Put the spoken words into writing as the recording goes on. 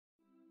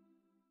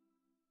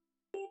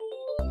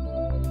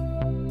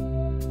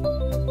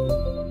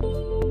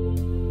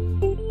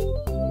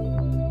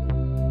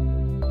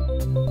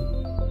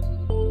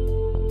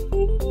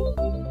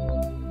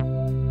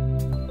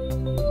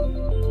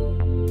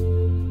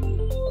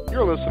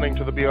You're listening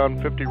to the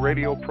Beyond 50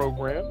 radio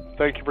program.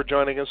 Thank you for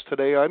joining us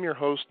today. I'm your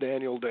host,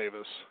 Daniel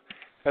Davis.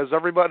 As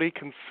everybody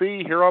can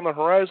see here on the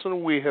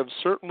horizon, we have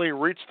certainly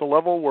reached the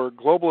level where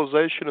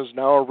globalization is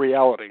now a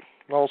reality,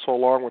 also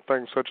along with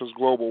things such as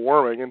global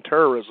warming and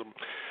terrorism.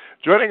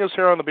 Joining us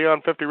here on the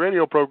Beyond 50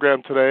 radio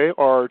program today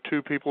are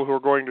two people who are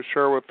going to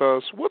share with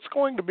us what's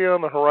going to be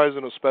on the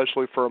horizon,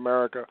 especially for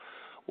America.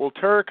 Will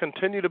terror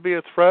continue to be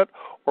a threat,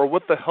 or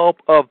with the help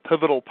of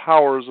pivotal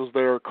powers, as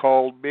they are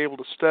called, be able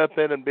to step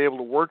in and be able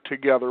to work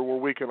together where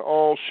we can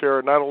all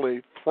share not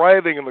only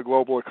thriving in the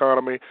global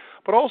economy,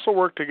 but also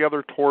work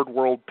together toward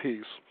world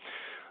peace?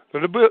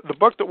 The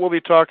book that we'll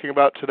be talking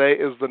about today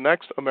is The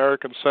Next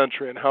American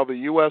Century and how the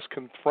U.S.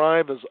 can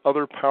thrive as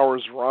other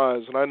powers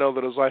rise. And I know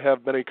that as I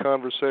have many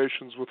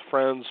conversations with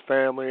friends,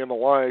 family, and the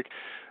like,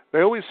 they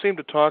always seem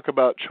to talk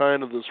about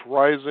China, this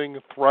rising,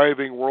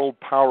 thriving world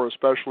power,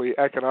 especially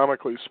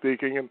economically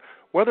speaking, and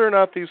whether or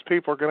not these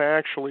people are going to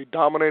actually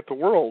dominate the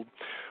world.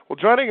 Well,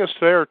 joining us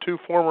today are two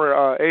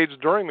former aides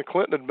during the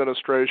Clinton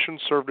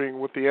administration, serving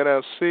with the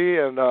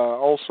NSC and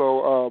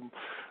also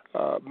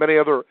many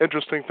other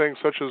interesting things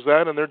such as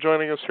that, and they're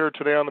joining us here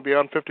today on the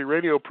Beyond 50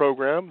 radio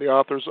program, the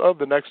authors of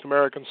The Next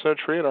American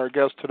Century, and our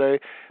guests today,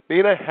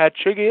 Nina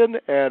Hatchigian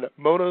and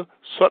Mona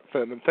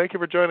Sutphin. And thank you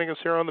for joining us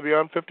here on the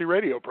Beyond 50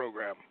 radio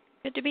program.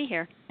 Good to be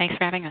here. Thanks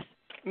for having us.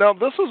 Now,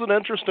 this is an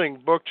interesting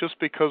book just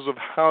because of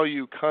how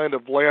you kind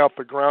of lay out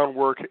the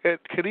groundwork. It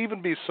could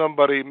even be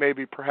somebody,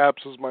 maybe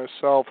perhaps as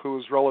myself, who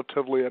is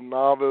relatively a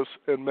novice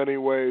in many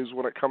ways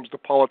when it comes to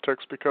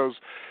politics, because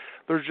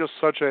there's just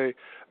such a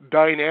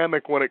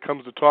dynamic when it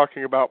comes to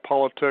talking about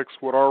politics,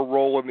 what our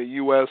role in the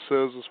U.S.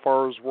 is as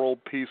far as world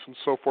peace and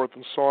so forth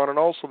and so on, and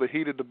also the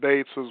heated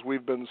debates as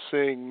we've been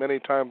seeing many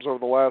times over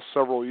the last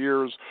several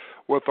years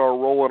with our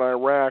role in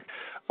Iraq.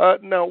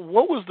 Now,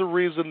 what was the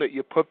reason that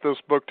you put this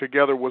book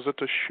together? Was it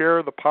to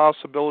share the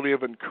possibility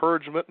of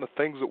encouragement and the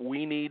things that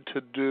we need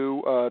to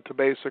do to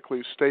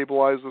basically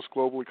stabilize this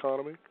global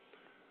economy?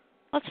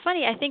 Well, it's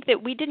funny. I think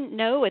that we didn't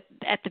know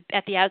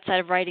at the outset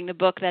of writing the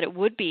book that it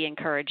would be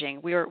encouraging.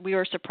 We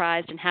were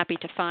surprised and happy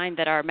to find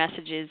that our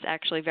message is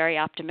actually very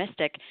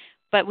optimistic.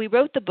 But we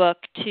wrote the book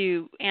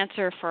to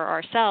answer for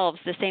ourselves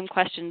the same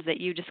questions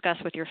that you discuss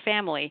with your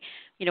family.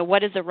 You know, what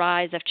does the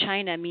rise of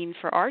China mean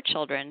for our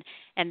children?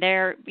 And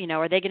are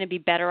they going to be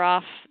better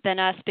off than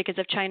us because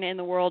of China in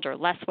the world, or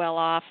less well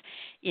off?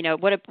 You know,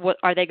 what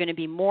are they going to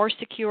be more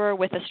secure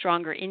with a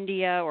stronger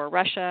India or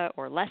Russia,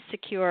 or less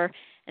secure?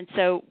 And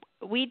so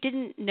we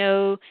didn't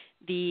know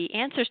the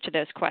answers to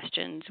those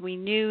questions. We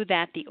knew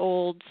that the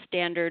old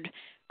standard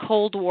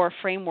Cold War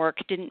framework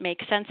didn't make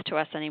sense to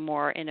us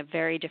anymore in a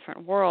very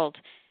different world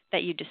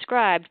that you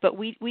described, but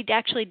we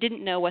actually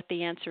didn't know what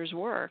the answers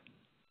were.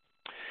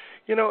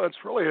 You know, it's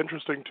really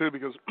interesting, too,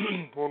 because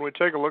when we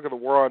take a look at the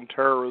war on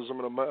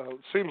terrorism, it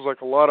seems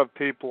like a lot of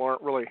people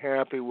aren't really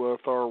happy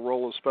with our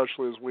role,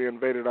 especially as we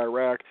invaded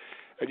Iraq.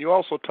 And you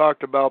also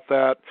talked about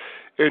that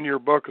in your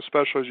book,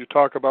 especially as you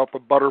talk about the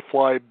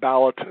butterfly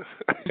ballot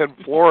in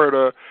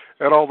Florida,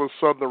 and all of a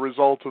sudden the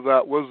result of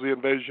that was the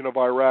invasion of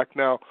Iraq.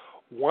 Now,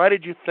 why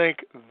did you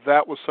think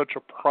that was such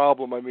a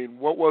problem? I mean,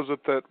 what was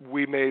it that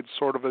we made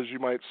sort of, as you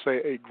might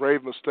say, a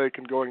grave mistake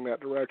in going that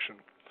direction?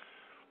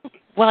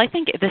 Well, I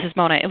think, this is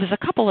Mona, it was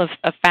a couple of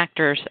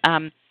factors.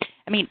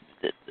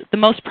 The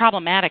most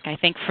problematic, I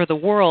think, for the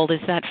world is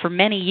that for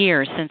many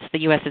years, since the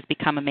U.S. has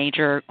become a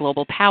major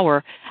global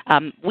power,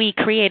 we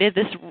created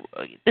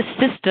this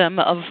system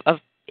of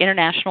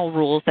international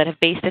rules that have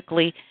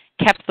basically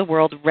kept the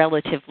world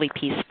relatively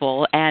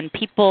peaceful, and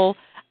people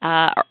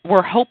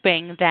were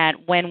hoping that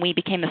when we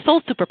became the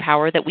sole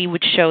superpower that we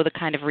would show the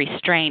kind of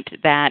restraint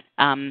that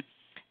kind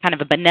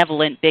of a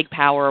benevolent big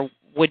power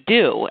would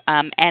do.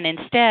 And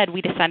instead,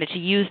 we decided to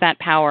use that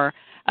power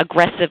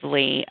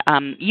aggressively,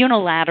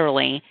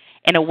 unilaterally,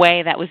 in a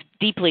way that was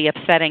deeply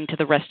upsetting to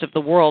the rest of the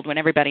world when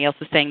everybody else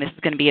was saying this is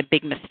going to be a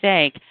big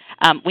mistake.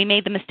 We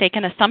made the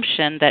mistaken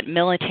assumption that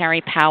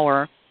military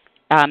power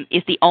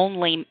is the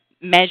only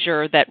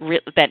measure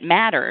that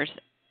matters,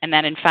 and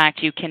that, in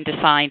fact, you can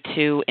decide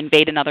to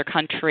invade another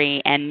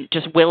country and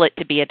just will it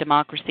to be a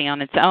democracy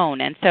on its own.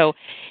 And so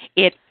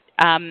it,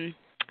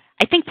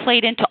 I think,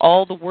 played into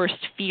all the worst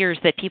fears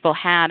that people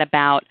had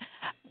about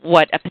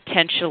what a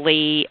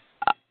potentially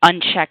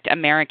unchecked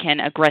American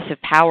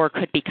aggressive power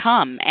could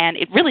become. And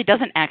it really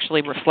doesn't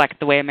actually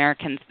reflect the way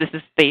Americans, this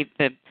is the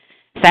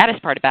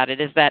saddest part about it,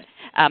 is that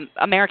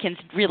Americans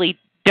really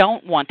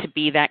don't want to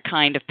be that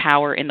kind of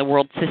power in the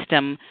world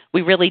system.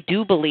 We really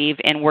do believe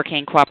in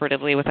working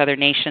cooperatively with other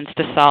nations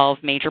to solve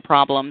major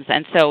problems,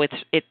 and so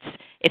it's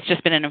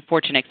just been an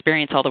unfortunate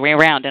experience all the way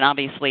around, and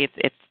obviously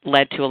it's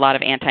led to a lot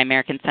of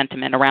anti-American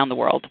sentiment around the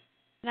world.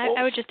 And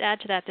I would just add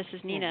to that, this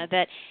is Nina,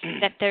 that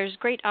there's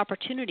great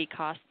opportunity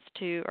costs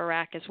to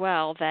Iraq as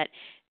well, that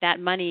that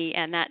money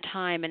and that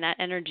time and that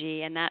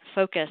energy and that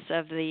focus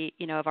of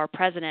of our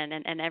president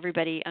and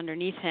everybody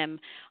underneath him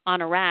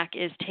on Iraq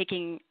is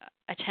taking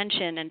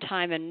attention and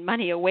time and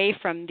money away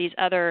from these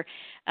other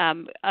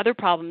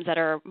problems that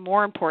are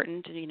more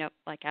important,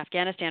 like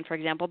Afghanistan, for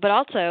example, but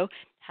also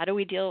how do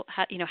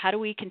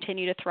we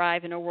continue to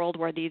thrive in a world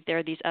where there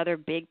are these other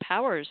big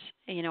powers,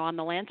 on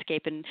the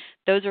landscape? And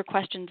those are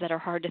questions that are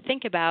hard to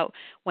think about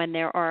when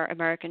there are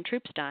American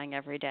troops dying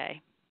every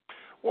day.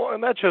 Well,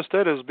 and that's just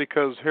it, is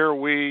because here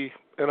we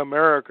in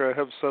America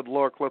have said,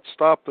 look, let's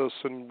stop this.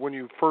 And when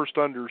you first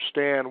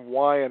understand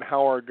why and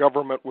how our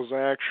government was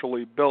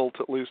actually built,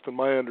 at least in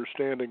my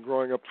understanding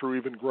growing up through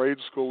even grade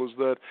school, is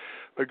that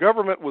the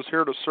government was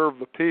here to serve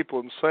the people.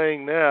 And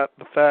saying that,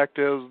 the fact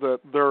is that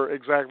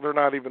they're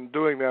not even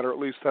doing that, or at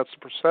least that's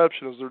the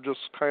perception, is they're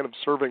just kind of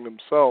serving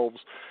themselves.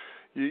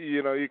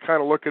 You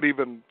kind of look at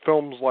even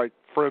films like,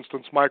 for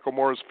instance, Michael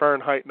Moore's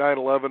Fahrenheit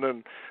 9/11,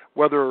 and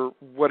whether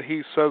what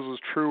he says is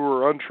true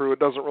or untrue, it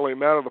doesn't really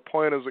matter. The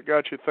point is, it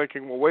got you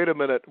thinking, well, wait a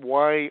minute,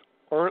 why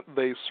aren't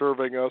they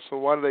serving us,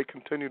 and why do they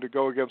continue to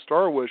go against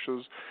our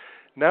wishes?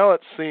 Now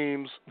it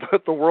seems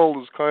that the world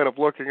is kind of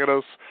looking at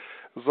us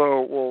as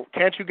though, well,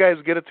 can't you guys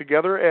get it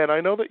together? And I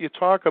know that you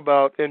talk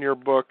about in your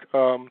book,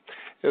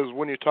 is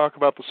when you talk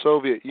about the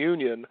Soviet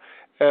Union,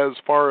 as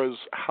far as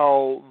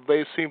how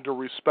they seem to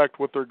respect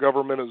what their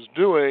government is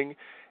doing.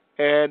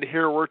 And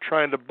here we're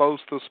trying to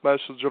boast this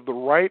message of the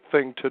right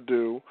thing to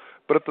do,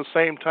 but at the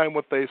same time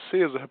what they see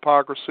is a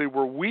hypocrisy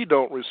where we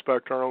don't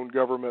respect our own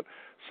government.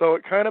 So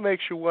it kind of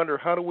makes you wonder,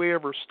 how do we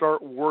ever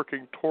start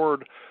working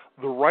toward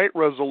the right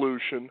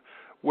resolution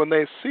when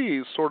they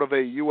see sort of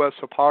a U.S.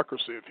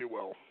 hypocrisy, if you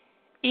will?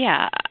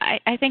 Yeah,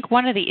 I think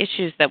one of the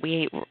issues that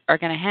we are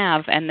going to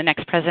have, and the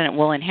next president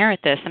will inherit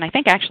this, and I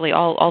think actually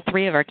all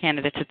three of our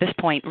candidates at this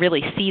point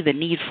really see the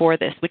need for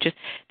this, which is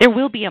there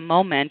will be a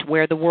moment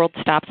where the world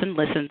stops and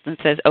listens and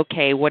says,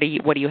 okay, what do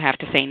you have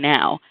to say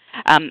now?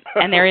 And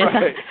there is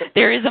right.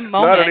 there is a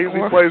moment. Not an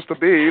easy place to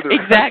be either.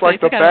 Exactly.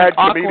 It's like the bad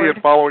comedian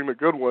following the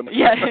good one.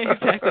 Yeah,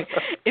 exactly.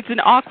 It's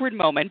an awkward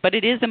moment, but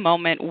it is a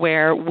moment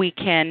where we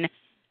can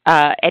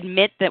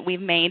admit that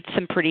we've made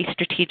some pretty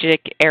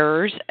strategic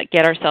errors,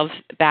 get ourselves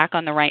back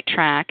on the right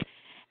track,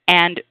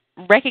 and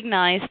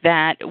recognize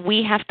that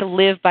we have to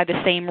live by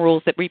the same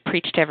rules that we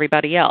preach to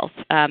everybody else.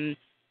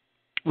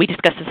 We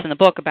discuss this in the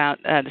book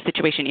about the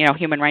situation,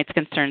 human rights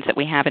concerns that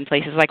we have in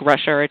places like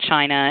Russia or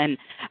China, and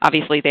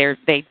obviously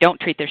they don't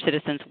treat their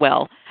citizens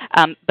well.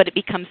 But it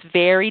becomes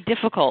very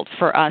difficult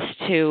for us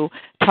to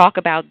talk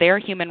about their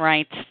human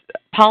rights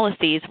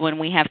policies when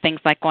we have things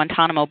like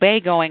Guantanamo Bay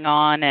going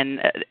on, and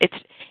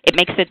it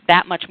makes it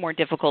that much more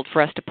difficult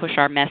for us to push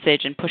our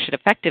message and push it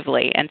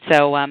effectively. And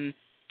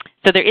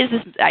so there is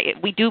this,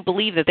 we do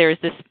believe that there is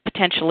this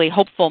potentially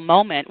hopeful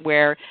moment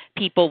where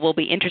people will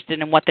be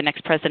interested in what the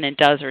next president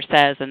does or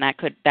says, and that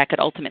could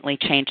ultimately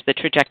change the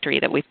trajectory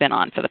that we've been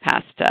on for the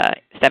past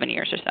 7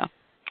 years or so.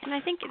 And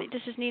I think,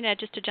 this is Nina,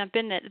 just to jump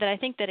in, that I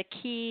think that a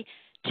key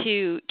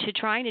to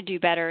trying to do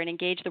better and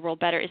engage the world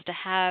better is to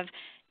have,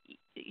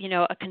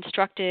 a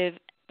constructive,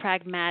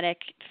 pragmatic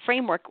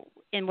framework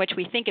in which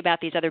we think about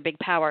these other big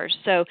powers.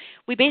 So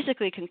we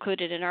basically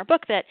concluded in our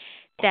book that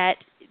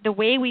the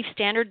way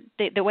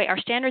our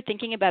standard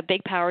thinking about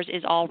big powers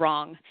is all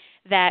wrong,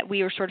 that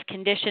we were sort of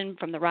conditioned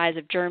from the rise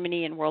of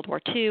Germany in World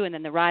War II and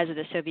then the rise of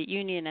the Soviet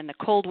Union and the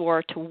Cold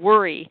War to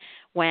worry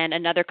when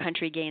another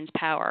country gains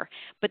power.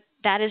 But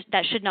that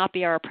should not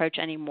be our approach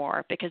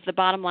anymore, because the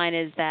bottom line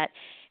is that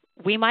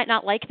we might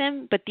not like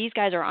them, but these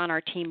guys are on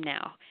our team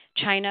now.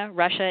 China,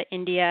 Russia,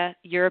 India,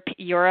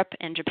 Europe,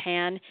 and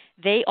Japan,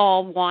 they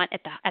all want,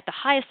 at the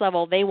highest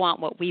level, they want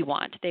what we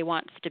want. They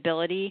want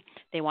stability,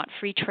 they want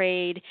free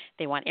trade,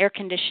 they want air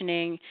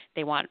conditioning,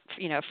 they want,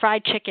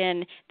 fried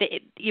chicken.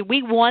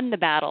 We won the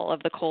battle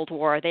of the Cold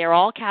War. They are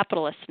all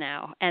capitalists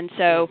now. And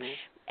so,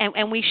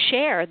 and we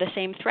share the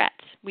same threats.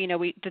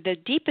 The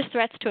deepest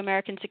threats to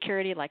American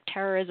security, like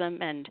terrorism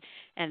and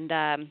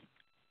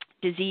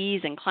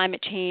disease and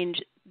climate change,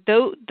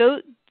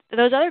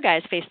 those other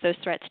guys face those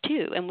threats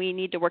too, and we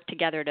need to work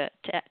together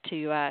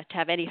to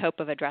have any hope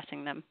of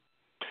addressing them.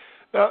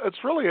 Now, it's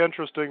really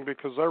interesting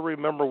because I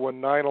remember when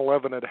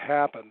 9/11 had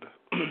happened,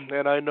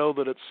 and I know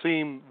that it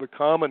seemed the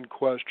common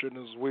question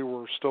as we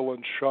were still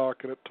in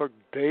shock, and it took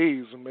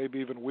days and maybe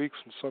even weeks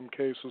in some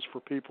cases for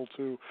people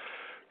to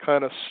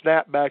kind of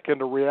snap back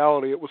into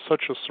reality. It was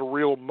such a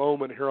surreal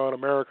moment here on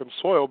American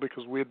soil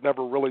because we had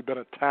never really been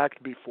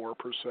attacked before,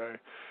 per se.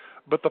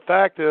 But the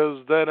fact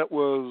is, then it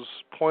was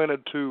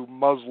pointed to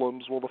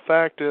Muslims. Well, the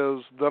fact is,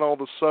 then all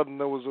of a sudden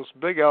there was this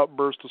big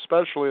outburst,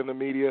 especially in the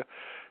media,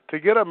 to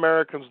get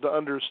Americans to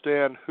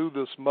understand who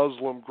this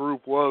Muslim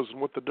group was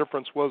and what the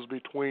difference was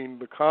between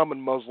the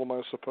common Muslim,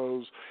 I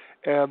suppose,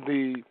 and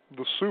the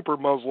super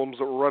Muslims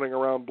that were running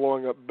around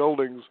blowing up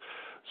buildings.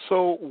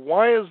 So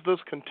why is this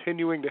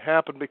continuing to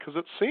happen? Because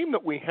it seemed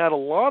that we had a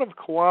lot of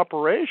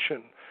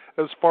cooperation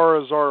as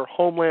far as our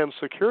homeland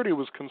security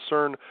was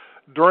concerned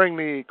during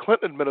the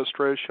Clinton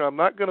administration, I'm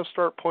not going to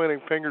start pointing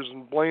fingers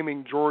and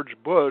blaming George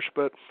Bush,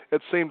 but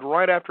it seemed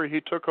right after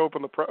he took over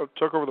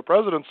the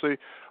presidency,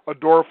 a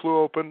door flew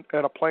open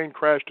and a plane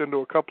crashed into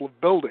a couple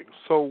of buildings.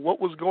 So what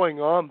was going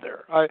on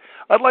there?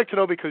 I'd like to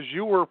know, because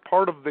you were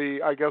part of the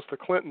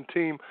Clinton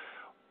team.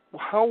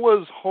 How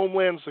was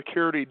Homeland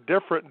Security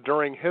different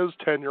during his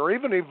tenure, or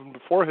even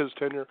before his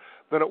tenure,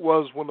 than it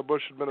was when the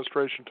Bush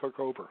administration took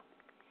over?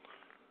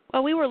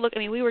 Well, we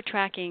were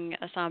tracking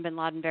Osama bin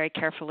Laden very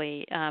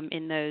carefully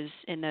in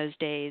those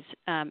days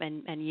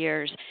and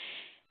years,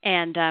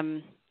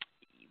 and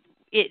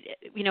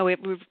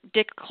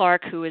Dick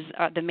Clark, who was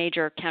the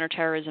major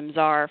counterterrorism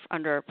czar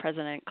under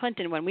President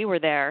Clinton when we were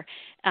there.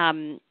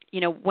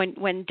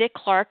 When Dick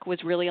Clark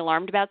was really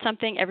alarmed about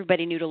something,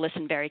 everybody knew to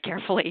listen very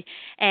carefully.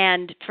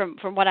 And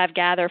from what I've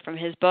gathered from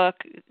his book,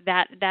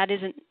 that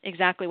isn't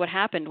exactly what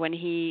happened when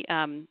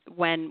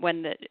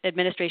when the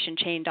administration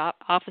changed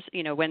office.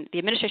 When the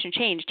administration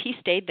changed, he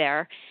stayed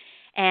there,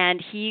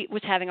 and he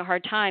was having a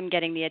hard time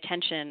getting the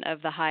attention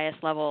of the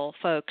highest level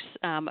folks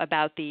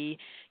about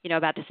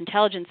about this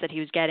intelligence that he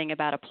was getting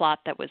about a plot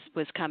that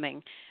was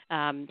coming.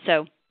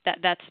 So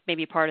that's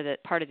maybe part of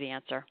the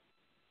answer.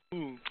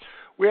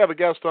 We have a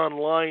guest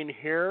online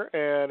here,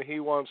 and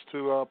he wants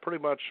to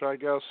pretty much, I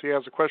guess, he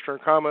has a question or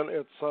comment.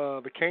 It's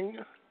the King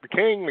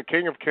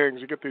of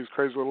Kings. You get these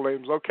crazy little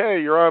names. Okay,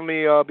 you're on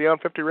the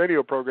Beyond 50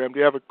 radio program. Do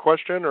you have a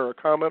question or a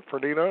comment for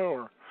Nina?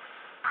 Or?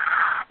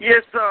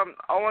 Yes, I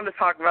want to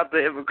talk about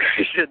the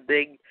immigration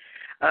thing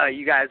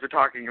you guys were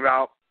talking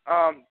about.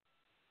 I'm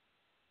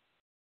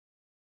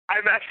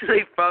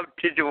actually from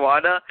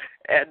Tijuana,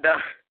 and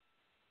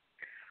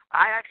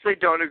I actually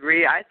don't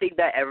agree. I think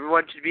that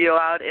everyone should be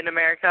allowed in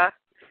America.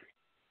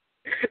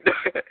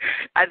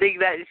 I think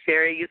that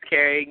sharing is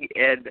caring,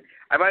 and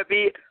I might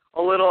be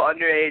a little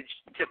underage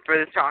for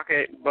this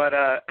topic, but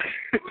I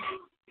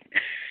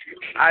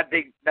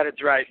think that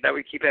it's right that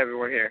we keep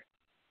everyone here.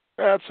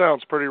 That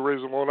sounds pretty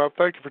reasonable enough.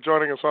 Thank you for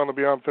joining us on the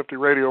Beyond 50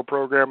 radio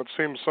program. It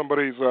seems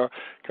somebody's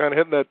kind of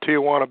hitting that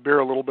Tijuana beer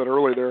a little bit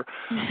early there.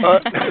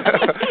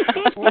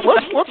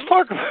 Let's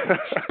talk about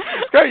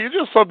yeah, you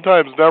just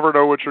sometimes never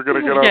know what you're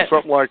going to get on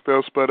something like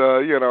this. But,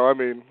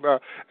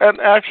 and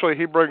actually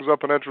he brings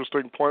up an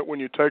interesting point when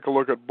you take a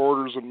look at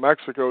borders in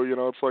Mexico.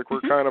 It's like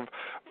we're kind of,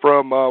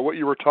 from what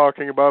you were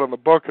talking about in the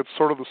book, it's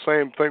sort of the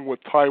same thing with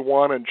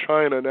Taiwan and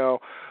China now.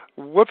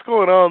 What's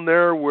going on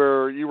there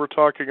where you were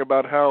talking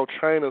about how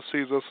China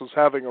sees us as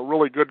having a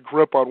really good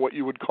grip on what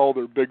you would call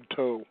their big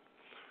toe?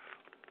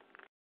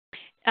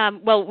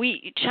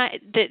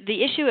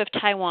 The issue of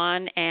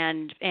Taiwan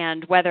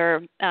and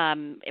whether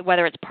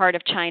it's part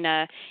of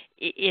China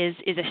is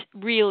a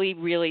really,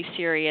 really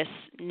serious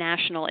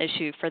national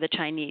issue for the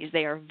Chinese.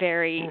 They are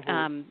very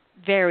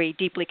very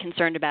deeply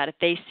concerned about it.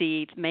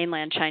 The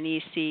mainland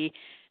Chinese see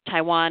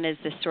Taiwan as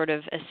this sort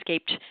of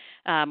escaped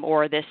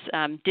or this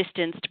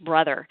distanced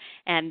brother,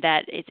 and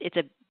that it's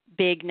a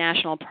big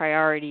national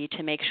priority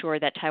to make sure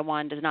that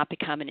Taiwan does not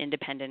become an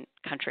independent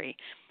country.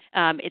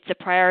 It's a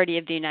priority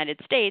of the United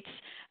States,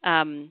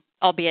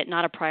 albeit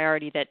not a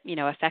priority that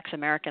affects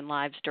American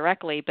lives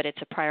directly, but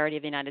it's a priority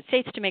of the United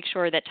States to make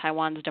sure that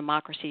Taiwan's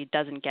democracy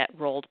doesn't get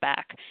rolled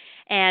back.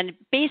 And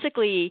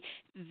basically,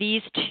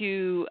 these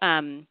two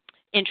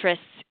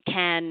interests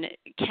can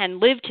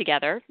live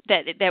together,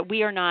 that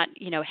we are not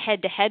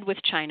head to head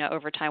with China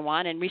over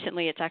Taiwan, and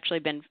recently it's actually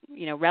been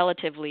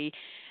relatively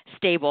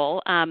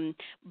stable,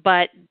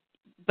 but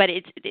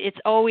it's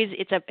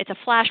a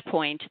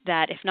flashpoint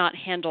that, if not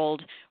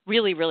handled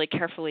really, really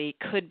carefully,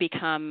 could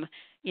become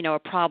a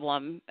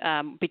problem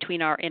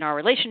in our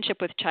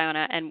relationship with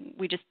China, and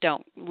we just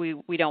don't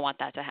want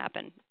that to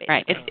happen. Basically.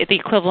 Right. If the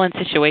equivalent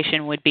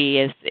situation would be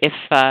as if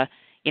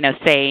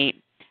say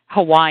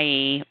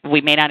Hawaii,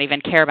 we may not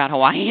even care about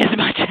Hawaii as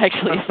much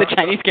actually as the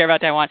Chinese care about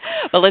Taiwan,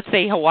 but let's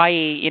say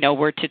Hawaii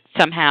were to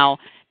somehow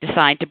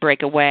decide to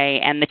break away,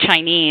 and the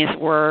Chinese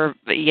were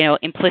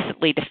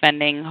implicitly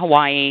defending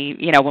Hawaii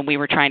when we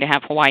were trying to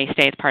have Hawaii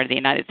stay as part of the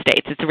United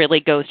States. It really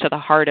goes to the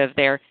heart of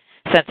their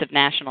sense of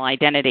national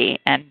identity,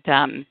 and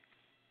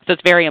so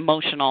it's very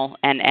emotional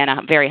and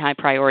a very high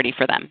priority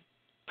for them.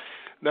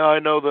 Now, I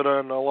know that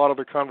in a lot of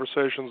the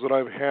conversations that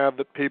I've had,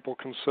 that people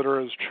consider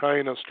as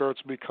China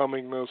starts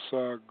becoming this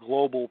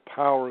global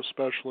power,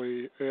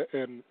 especially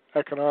in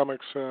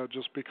economics,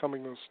 just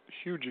becoming this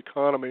huge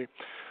economy,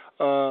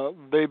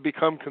 they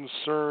become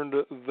concerned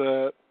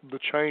that the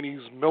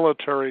Chinese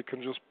military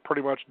can just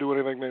pretty much do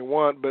anything they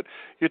want. But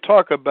you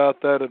talk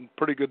about that in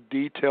pretty good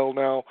detail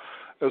now,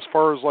 as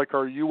far as like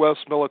our U.S.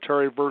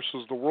 military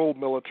versus the world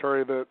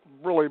military, that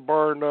really,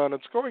 bar none,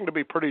 it's going to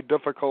be pretty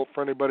difficult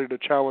for anybody to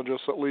challenge us,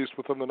 at least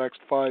within the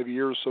next 5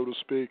 years, so to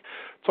speak.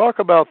 Talk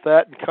about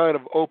that and kind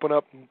of open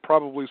up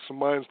probably some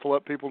minds to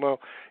let people know,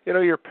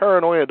 your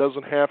paranoia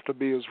doesn't have to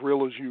be as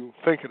real as you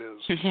think it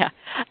is. Yeah.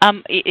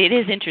 It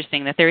is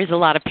interesting that there is a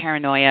lot of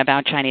paranoia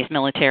about Chinese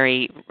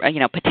military,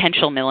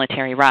 potential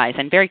military rise.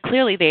 And very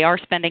clearly they are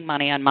spending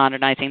money on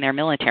modernizing their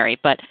military,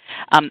 but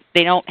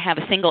they don't have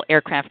a single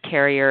aircraft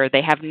carrier.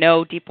 They have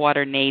no deep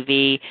water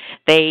navy.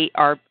 They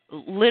are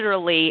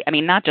literally, I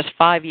mean, not just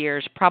 5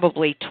 years,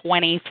 probably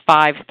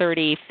 25,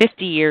 30,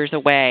 50 years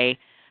away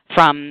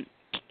from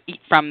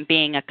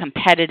being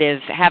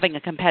having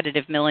a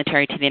competitive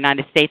military to the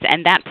United States,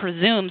 and that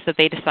presumes that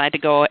they decide to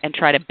go and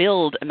try to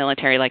build a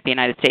military like the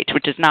United States,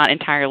 which is not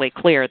entirely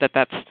clear that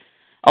that's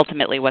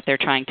ultimately what they're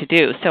trying to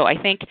do. So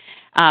I think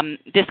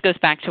this goes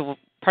back to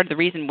part of the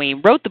reason we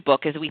wrote the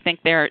book is we think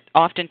there are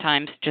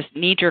oftentimes just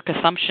knee-jerk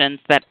assumptions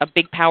that a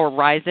big power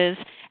rises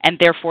and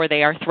therefore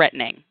they are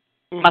threatening,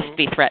 must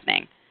be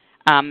threatening.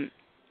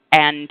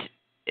 And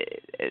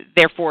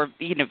therefore,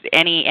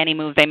 any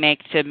move they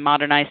make to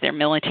modernize their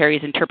military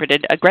is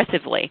interpreted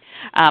aggressively.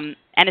 And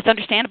it's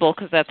understandable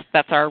because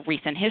that's our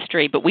recent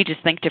history, but we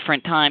just think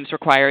different times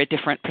require a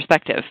different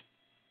perspective.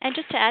 And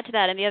just to add to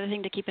that, and the other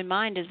thing to keep in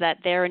mind is that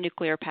they're a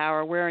nuclear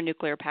power, we're a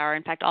nuclear power.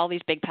 In fact, all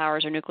these big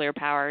powers are nuclear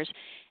powers,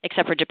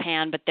 except for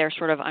Japan, but they're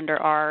sort of under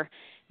our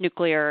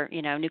nuclear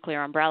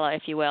umbrella,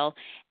 if you will.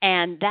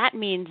 And that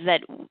means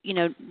that,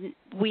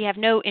 we have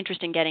no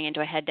interest in getting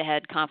into a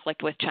head-to-head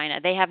conflict with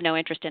China. They have no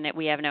interest in it.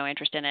 We have no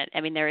interest in it.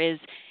 I mean, there is,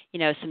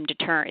 some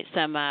deterrent,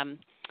 some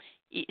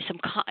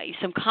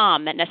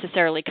calm that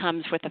necessarily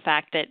comes with the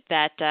fact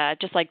that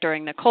just like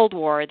during the Cold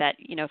War, that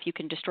if you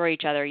can destroy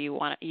each other, you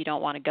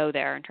don't want to go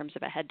there in terms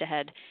of a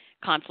head-to-head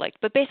conflict.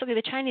 But basically,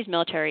 the Chinese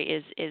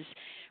military is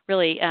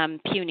really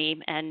puny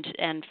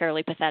and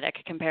fairly pathetic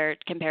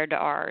compared to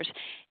ours.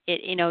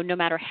 It, no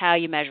matter how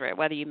you measure it,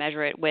 whether you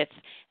measure it with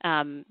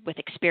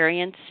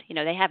experience,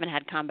 they haven't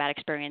had combat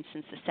experience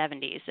since the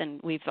 70s,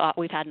 and we've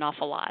had an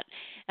awful lot.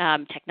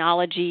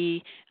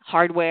 Technology,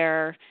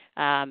 hardware,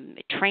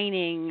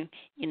 training,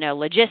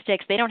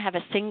 logistics. They don't have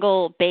a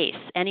single base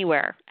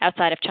anywhere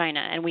outside of China,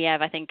 and we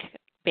have, I think,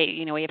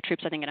 we have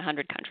troops, I think, in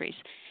 100 countries.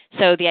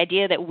 So the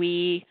idea that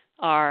we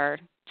are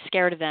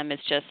scared of them is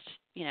just,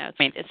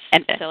 it's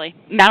silly.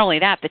 Not only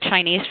that, the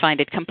Chinese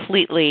find it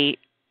completely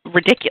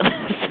ridiculous.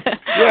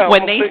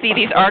 When they see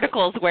these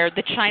articles where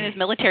the China's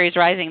military is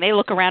rising, they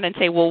look around and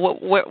say, well,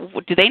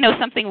 what, do they know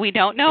something we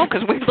don't know?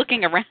 Because we're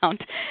looking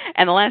around,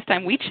 and the last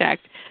time we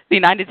checked, the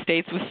United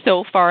States was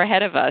so far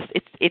ahead of us.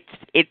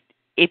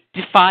 It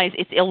defies,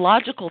 it's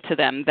illogical to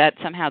them that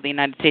somehow the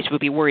United States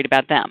would be worried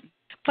about them.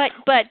 But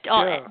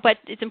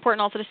it's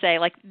important also to say,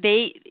 like,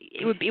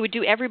 it would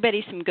do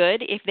everybody some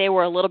good if they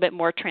were a little bit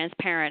more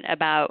transparent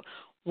about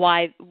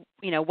why,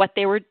 what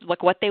they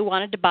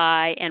wanted to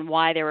buy and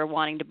why they were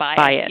wanting to buy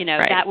it.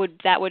 Right.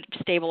 That would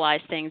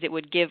stabilize things. It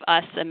would give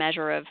us a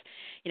measure of,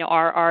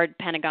 our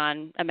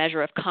Pentagon a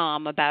measure of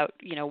calm about,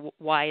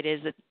 why it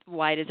is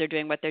they're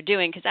doing what they're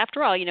doing. Because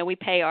after all, we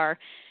pay our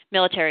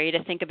military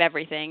to think of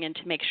everything and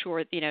to make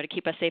sure, to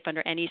keep us safe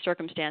under any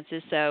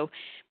circumstances. So,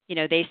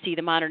 they see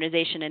the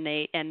modernization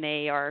and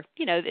they are,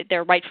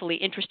 they're rightfully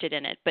interested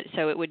in it. But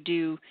so it would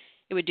do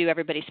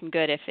everybody some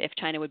good if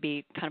China would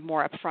be kind of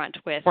more upfront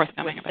with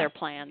their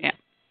plans. Yeah.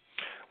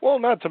 Well,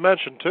 not to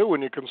mention, too,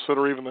 when you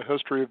consider even the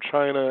history of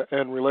China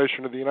in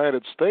relation to the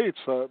United States,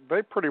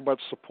 they pretty much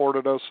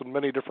supported us in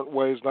many different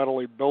ways, not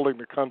only building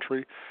the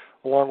country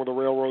along with the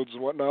railroads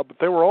and whatnot, but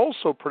they were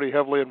also pretty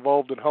heavily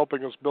involved in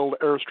helping us build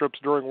airstrips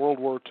during World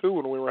War II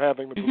when we were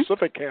having the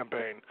Pacific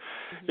campaign.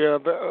 Yeah,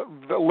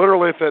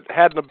 literally, if it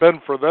hadn't have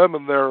been for them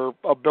and their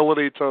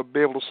ability to be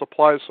able to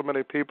supply so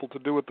many people to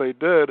do what they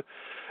did,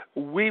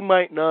 we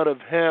might not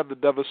have had the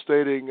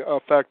devastating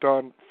effect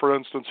on, for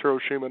instance,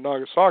 Hiroshima and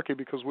Nagasaki,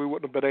 because we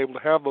wouldn't have been able to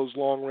have those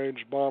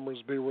long-range bombers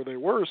be where they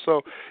were.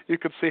 So you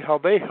could see how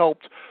they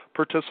helped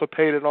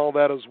participate in all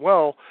that as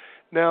well.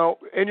 Now,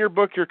 in your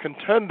book, you're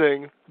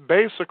contending,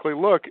 basically,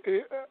 look,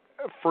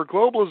 for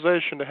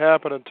globalization to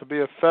happen and to be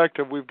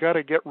effective, we've got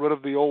to get rid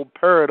of the old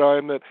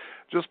paradigm that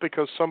just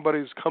because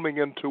somebody's coming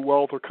into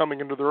wealth or coming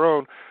into their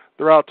own,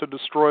 they're out to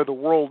destroy the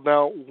world.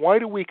 Now, why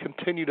do we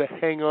continue to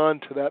hang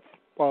on to that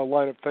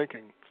line of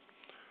thinking?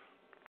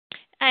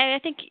 I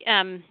think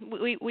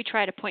we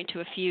try to point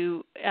to a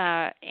few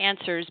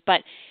answers,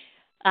 but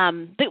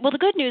the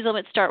good news,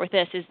 let's start with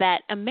this, is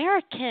that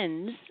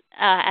Americans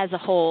as a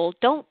whole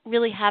don't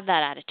really have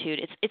that attitude.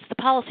 It's the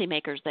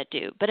policymakers that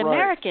do. But right.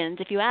 Americans,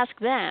 if you ask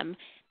them,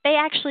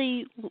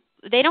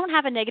 they don't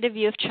have a negative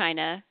view of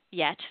China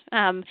yet,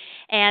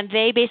 and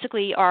they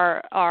basically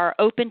are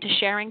open to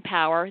sharing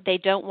power. They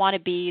don't want to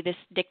be this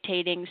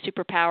dictating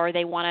superpower.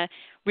 They want to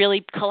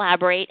really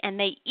collaborate, and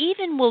they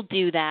even will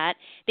do that.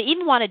 They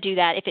even want to do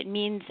that if it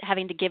means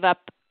having to give up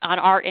on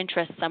our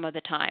interests some of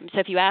the time. So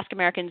if you ask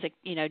Americans,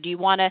 do you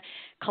want to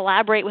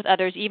collaborate with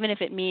others, even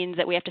if it means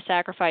that we have to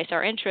sacrifice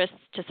our interests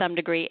to some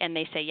degree, and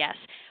they say yes.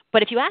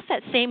 But if you ask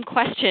that same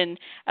question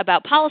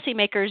about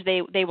policymakers,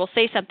 they will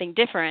say something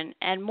different.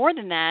 And more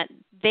than that,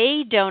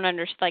 they don't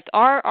understand, like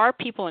our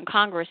people in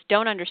Congress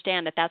don't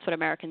understand that that's what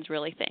Americans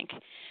really think.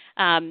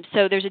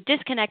 So there's a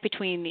disconnect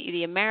between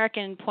the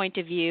American point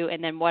of view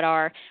and then what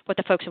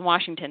the folks in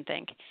Washington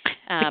think.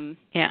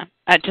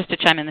 Just to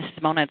chime in, this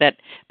is Mona, that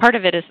part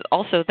of it is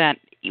also that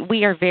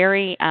we are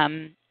very,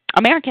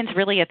 Americans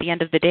really at the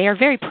end of the day are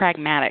very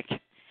pragmatic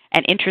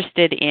and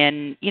interested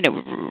in,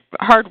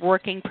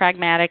 hardworking,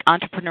 pragmatic,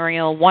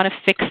 entrepreneurial, want to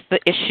fix the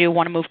issue,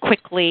 want to move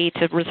quickly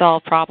to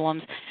resolve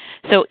problems.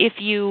 So if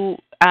you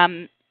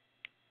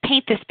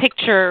paint this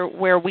picture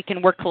where we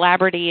can work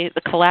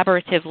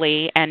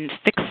collaboratively and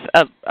fix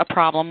a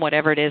problem,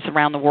 whatever it is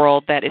around the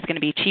world, that is going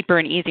to be cheaper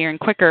and easier and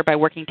quicker by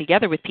working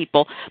together with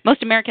people,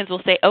 most Americans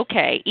will say,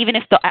 okay, even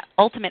if the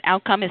ultimate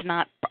outcome is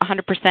not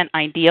 100%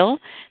 ideal,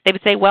 they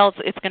would say, well,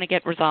 it's going to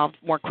get resolved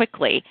more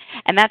quickly.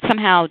 And that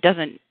somehow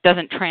doesn't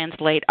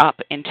translate up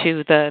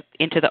into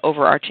the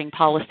overarching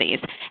policies.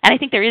 And I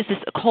think there is this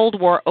Cold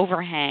War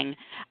overhang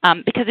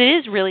because it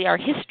is really our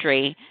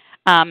history,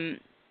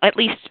 at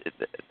least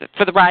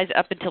for the rise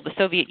up until the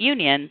Soviet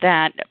Union,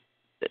 that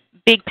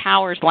big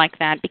powers like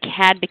that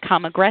had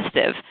become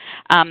aggressive.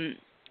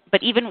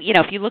 But even,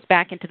 if you look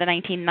back into the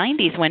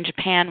 1990s when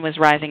Japan was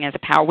rising as a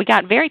power, we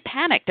got very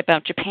panicked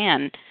about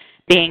Japan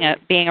being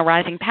a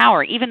rising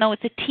power, even though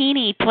it's a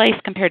teeny place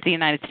compared to the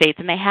United States,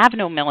 and they have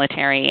no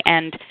military.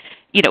 And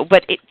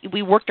but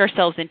we worked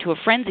ourselves into a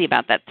frenzy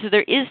about that. So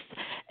there is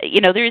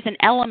an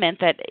element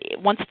that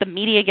once the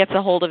media gets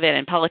a hold of it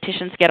and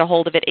politicians get a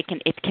hold of it, it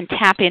can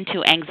tap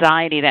into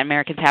anxiety that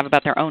Americans have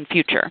about their own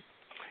future.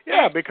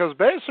 Yeah, because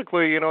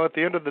basically, at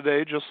the end of the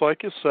day, just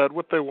like you said,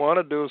 what they want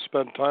to do is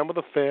spend time with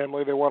the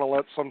family. They want to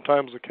let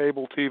sometimes the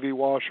cable TV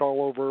wash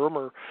all over them,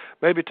 or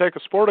maybe take a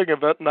sporting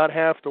event and not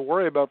have to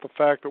worry about the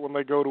fact that when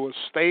they go to a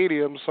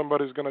stadium,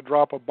 somebody's going to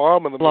drop a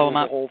bomb in the middle of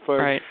the whole thing.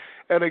 Right.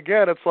 And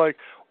again, it's like,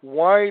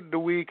 why do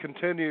we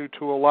continue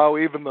to allow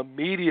even the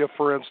media,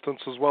 for instance,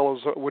 as well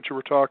as what you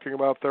were talking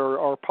about there,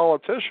 our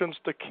politicians,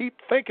 to keep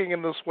thinking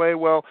in this way?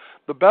 Well,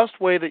 the best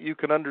way that you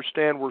can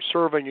understand we're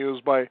serving you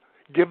is by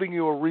giving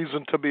you a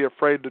reason to be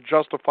afraid to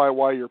justify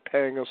why you're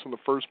paying us in the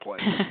first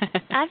place.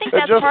 I think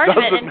that's part of it.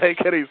 It just doesn't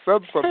make any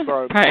sense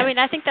sometimes. Right. I mean,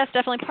 I think that's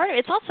definitely part of it.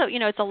 It's also,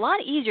 it's a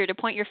lot easier to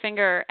point your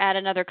finger at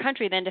another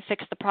country than to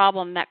fix the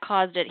problem that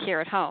caused it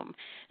here at home.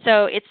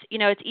 So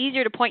it's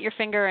easier to point your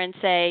finger and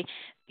say,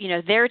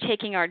 they're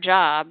taking our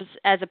jobs,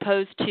 as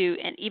opposed to,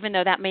 and even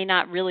though that may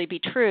not really be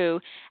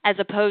true, as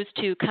opposed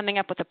to coming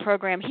up with a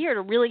program here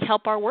to really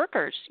help our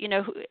workers,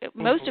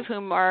 most of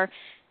whom are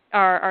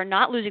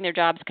not losing their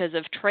jobs because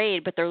of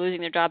trade, but they're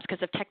losing their jobs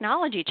because of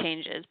technology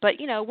changes. But,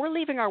 we're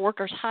leaving our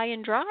workers high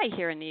and dry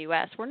here in the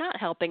U.S. We're not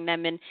helping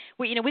them. And,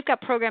 we've got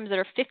programs that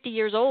are 50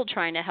 years old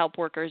trying to help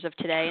workers of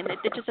today, and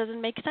it just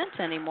doesn't make sense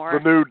anymore.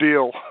 The New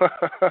Deal.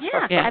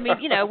 Yeah. I mean,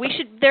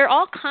 there are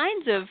all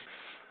kinds of,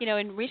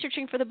 in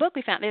researching for the book,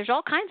 we found there's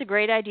all kinds of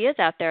great ideas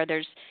out there.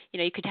 There's,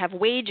 you could have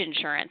wage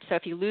insurance. So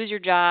if you lose your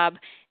job,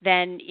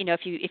 then,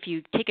 if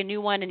you take a new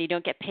one and you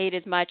don't get paid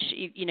as much,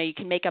 you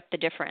can make up the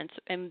difference.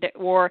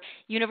 Or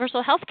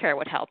universal health care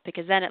would help,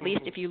 because then at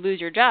least if you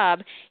lose your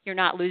job, you're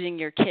not losing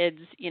your kids',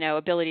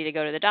 ability to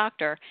go to the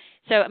doctor.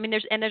 So, I mean,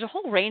 there's a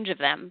whole range of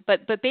them.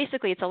 But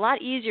basically, it's a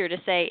lot easier to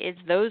say it's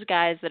those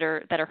guys that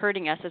are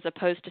hurting us, as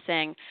opposed to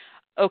saying,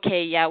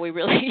 okay, yeah, we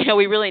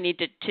really need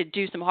to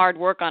do some hard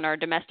work on our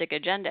domestic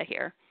agenda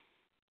here.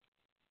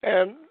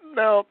 And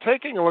now,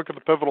 taking a look at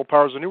the pivotal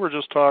powers, and you were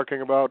just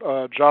talking about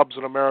jobs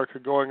in America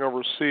going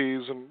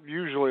overseas, and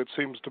usually it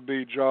seems to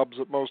be jobs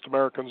that most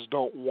Americans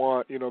don't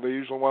want. They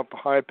usually want the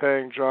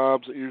high-paying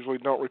jobs that usually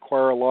don't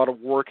require a lot of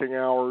working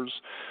hours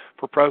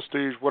for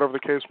prestige, whatever the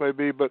case may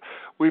be. But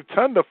we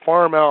tend to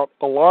farm out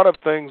a lot of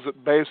things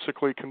that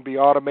basically can be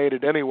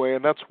automated anyway,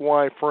 and that's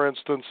why, for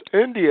instance,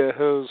 India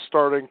is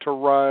starting to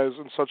rise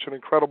in such an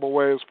incredible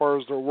way as far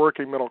as their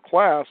working middle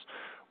class,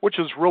 which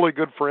is really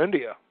good for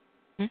India.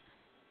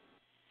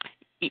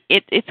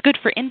 It's good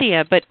for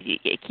India, but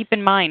keep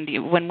in mind,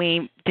 when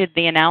we did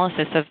the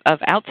analysis of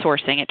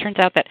outsourcing, it turns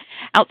out that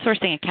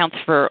outsourcing accounts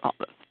for a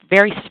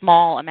very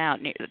small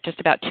amount, just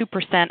about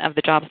 2% of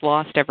the jobs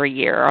lost every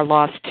year are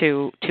lost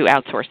to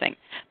outsourcing.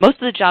 Most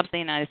of the jobs in the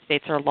United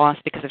States are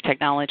lost because of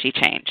technology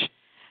change.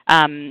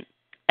 And,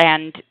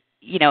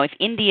 if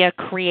India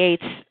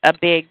creates a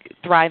big,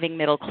 thriving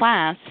middle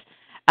class,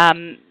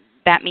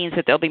 that means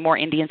that there'll be more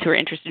Indians who are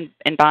interested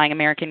in buying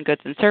American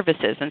goods and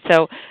services. And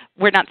so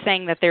we're not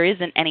saying that there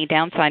isn't any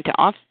downside to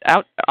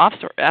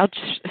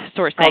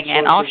outsourcing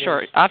and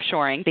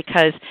offshoring,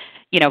 because,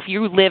 if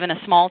you live in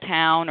a small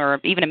town or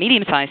even a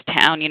medium-sized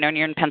town, and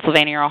you're in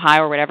Pennsylvania or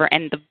Ohio or whatever,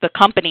 and the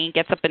company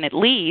gets up and it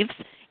leaves,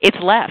 it's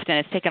left and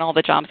it's taken all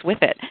the jobs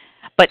with it.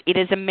 But it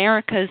is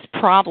America's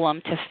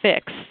problem to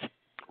fix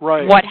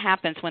what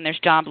happens when there's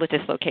jobless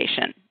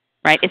dislocation.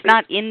 Right, it's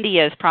not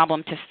India's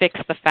problem to fix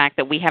the fact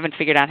that we haven't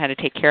figured out how to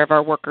take care of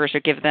our workers or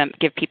give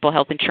people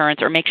health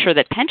insurance or make sure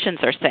that pensions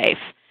are safe,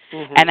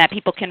 and that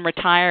people can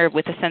retire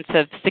with a sense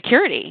of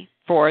security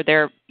for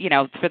their,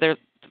 for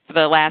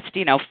the last,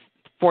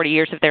 40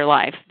 years of their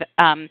life.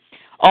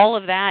 All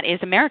of that is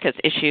America's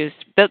issues.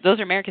 Those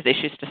are America's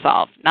issues to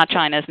solve, not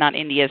China's, not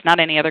India's, not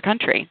any other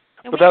country.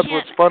 But that's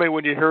what's funny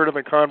when you hear it in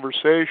the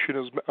conversation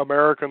is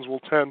Americans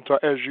will tend to,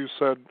 as you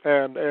said,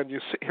 and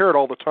you hear it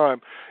all the time,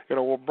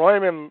 we're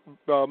blaming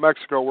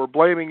Mexico, we're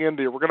blaming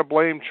India, we're going to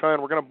blame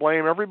China, we're going to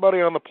blame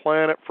everybody on the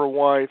planet for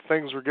why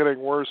things are getting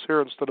worse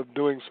here instead of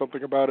doing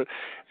something about it.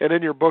 And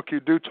in your book you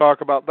do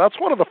talk about, that's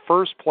one of the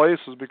first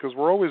places, because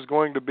we're always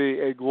going to be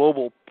a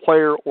global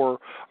player or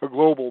a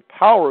global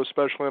power,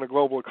 especially in a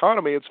global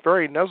economy. It's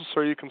very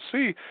necessary. You can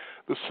see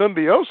the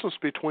symbiosis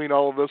between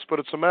all of this, but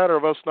it's a matter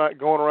of us not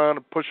going around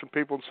and pushing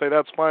people and say,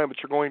 that's fine, but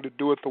you're going to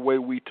do it the way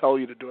we tell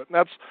you to do it. And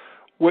that's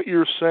what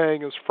you're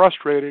saying is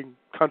frustrating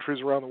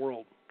countries around the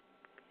world.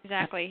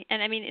 Exactly.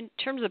 And I mean, in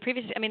terms of the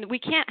previous, I mean, we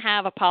can't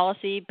have a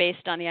policy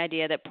based on the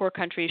idea that poor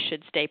countries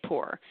should stay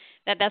poor.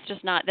 That's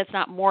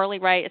not morally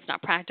right. It's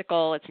not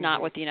practical. It's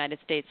not what the United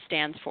States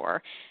stands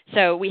for.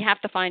 So we have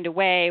to find a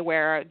way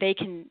where they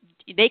can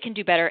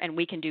do better and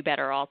we can do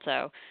better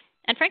also.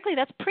 And frankly,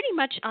 that's pretty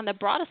much on the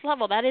broadest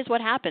level. That is what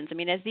happens. I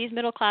mean, as these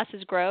middle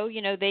classes grow,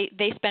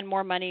 they spend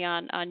more money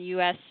on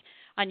U.S.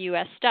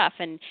 stuff,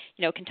 and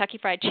Kentucky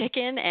Fried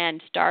Chicken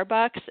and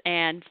Starbucks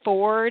and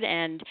Ford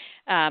and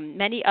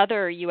many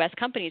other U.S.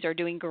 companies are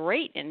doing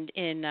great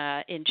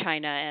in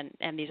China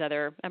and these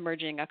other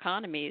emerging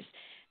economies.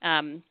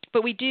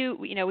 But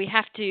we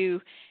have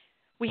to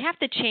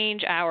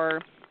change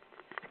our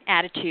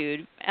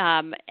attitude,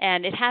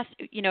 and it has,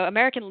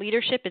 American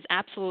leadership is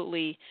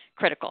absolutely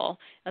critical.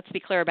 Let's be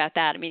clear about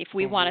that. I mean, if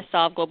we want to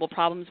solve global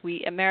problems,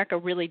 America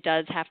really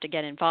does have to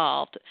get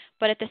involved.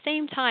 But at the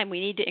same time, we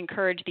need to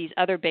encourage these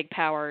other big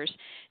powers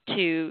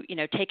to,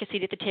 take a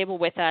seat at the table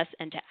with us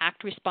and to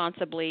act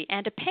responsibly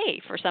and to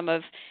pay for some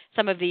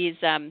of these,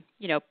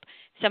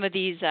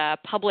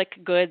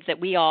 public goods that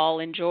we all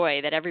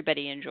enjoy, that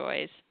everybody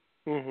enjoys.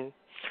 Mm-hmm.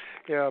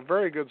 Yeah,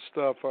 very good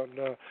stuff.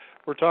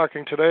 We're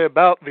talking today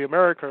about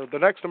The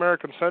Next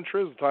American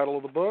Century is the title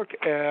of the book,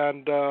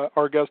 and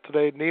our guests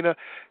today, Nina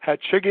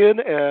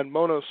Hatchigian and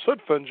Mona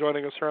Sutphin,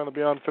 joining us here on the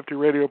Beyond 50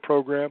 radio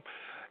program.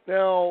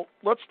 Now,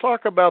 let's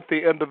talk about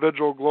the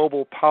individual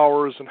global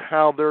powers and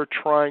how they're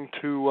trying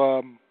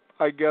to,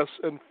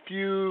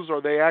 infuse.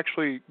 Are they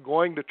actually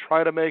going to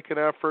try to make an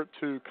effort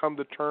to come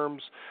to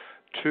terms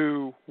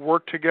to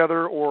work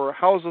together, or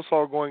how is this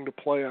all going to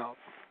play out?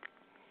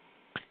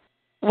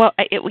 Well,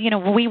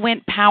 we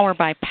went power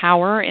by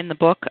power in the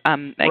book.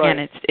 Again,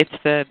 right. It's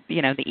the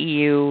the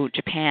EU,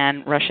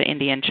 Japan, Russia,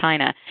 India, and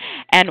China.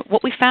 And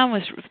what we found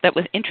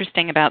was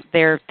interesting about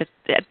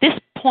at this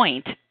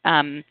point,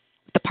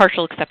 the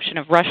partial exception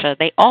of Russia,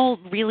 they all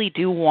really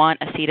do want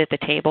a seat at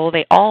the table.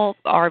 They all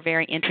are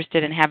very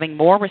interested in having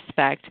more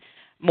respect,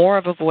 more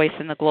of a voice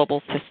in the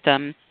global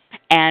system.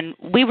 And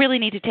we really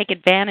need to take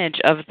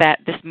advantage of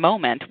this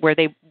moment where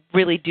they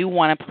really do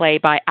want to play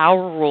by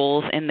our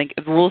rules and the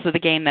rules of the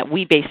game that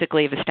we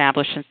basically have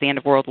established since the end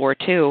of World War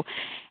II,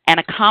 and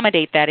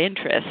accommodate that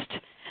interest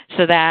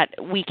so that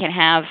we can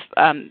have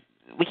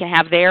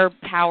their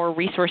power,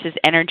 resources,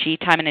 energy,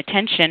 time, and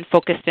attention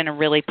focused in a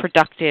really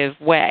productive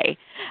way.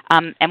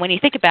 And when you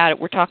think about it,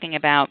 we're talking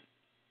about,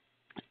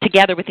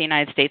 together with the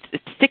United States,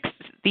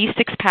 these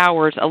six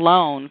powers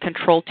alone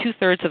control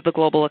 2/3 of the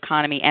global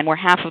economy, and we're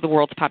half of the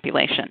world's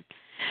population.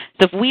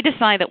 So if we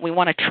decide that we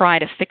want to try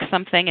to fix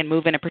something and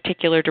move in a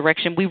particular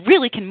direction, we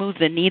really can move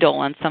the needle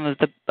on some of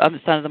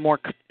the more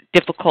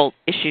difficult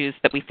issues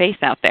that we face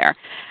out there.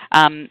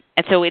 And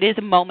so it is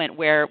a moment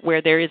where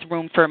there is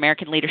room for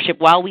American leadership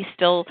while we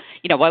still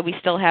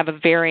have a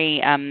very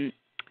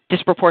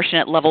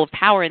disproportionate level of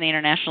power in the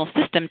international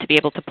system to be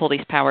able to pull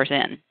these powers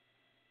in.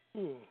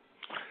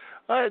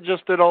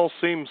 It all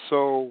seems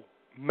so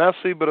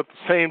messy, but at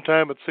the same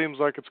time, it seems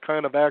like it's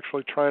kind of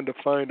actually trying to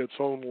find its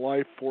own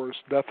life force,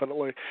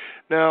 definitely.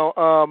 Now,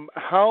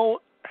 how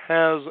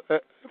has,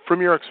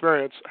 from your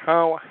experience,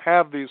 how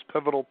have these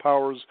pivotal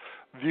powers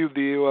viewed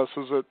the U.S.?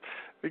 Is it,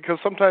 because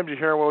sometimes you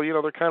hear, well,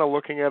 they're kind of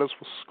looking at us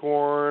with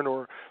scorn,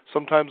 or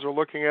sometimes they're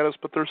looking at us,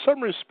 but there's some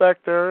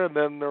respect there, and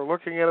then they're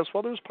looking at us,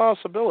 well, there's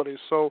possibilities.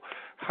 So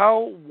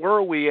where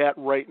are we at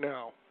right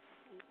now?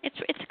 It's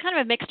kind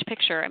of a mixed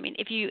picture. I mean,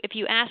 if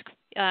you ask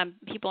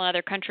people in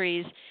other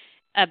countries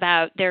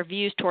about their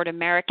views toward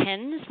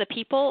Americans, the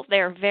people,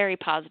 they're very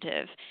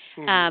positive.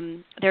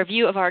 Their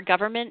view of our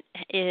government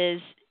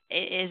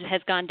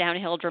has gone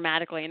downhill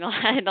dramatically in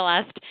the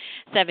last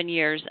 7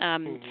 years.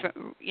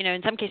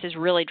 In some cases,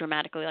 really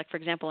dramatically. Like, for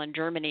example, in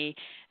Germany,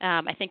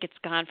 I think it's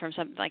gone from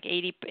something like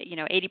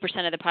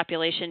 80% of the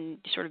population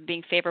sort of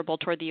being favorable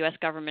toward the U.S.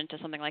 government to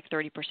something like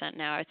 30%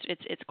 now.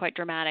 It's quite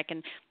dramatic,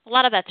 and a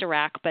lot of that's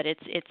Iraq, but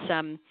it's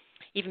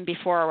even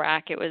before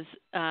Iraq, it was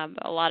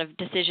a lot of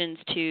decisions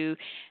to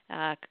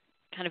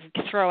kind of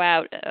throw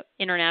out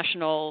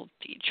international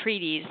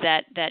treaties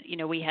that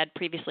we had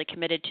previously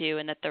committed to,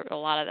 and that a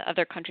lot of the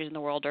other countries in the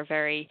world are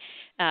very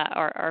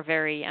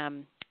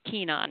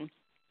keen on.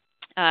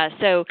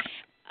 So,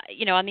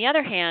 on the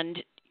other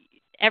hand,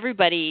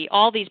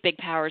 all these big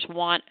powers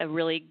want a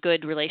really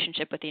good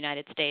relationship with the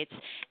United States.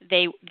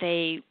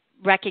 They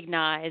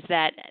recognize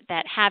that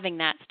having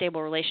that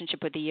stable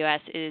relationship with the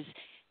U.S. is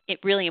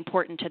really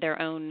important to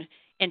their own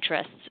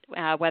interests,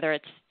 whether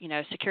it's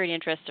security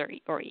interests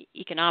or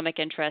economic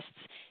interests.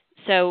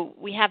 So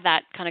we have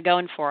that kind of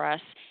going for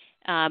us,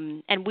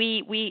 and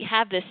we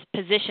have this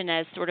position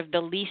as sort of the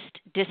least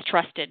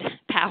distrusted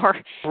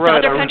power. Right. So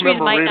other countries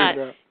might not,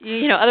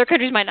 that. Other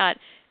countries might not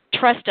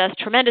trust us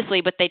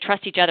tremendously, but they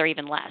trust each other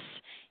even less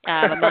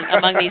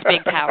among these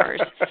big powers,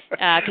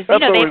 because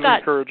they've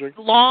got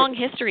long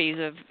histories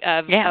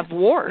of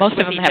wars. Most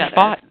of them have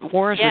fought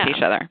wars with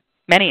each other.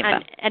 Many of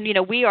them. And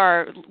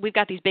we've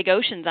got these big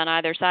oceans on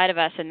either side of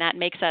us, and that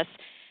makes us,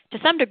 to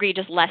some degree,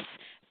 just less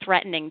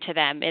threatening to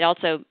them. It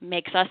also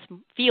makes us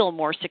feel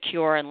more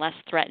secure and less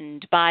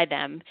threatened by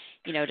them,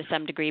 to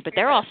some degree. But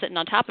they're all sitting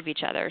on top of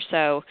each other.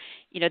 So,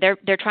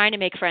 they're trying to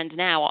make friends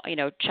now.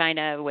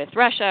 China with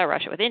Russia,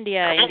 Russia with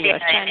India, India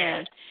with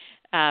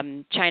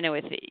China, China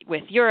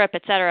with Europe,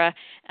 et cetera,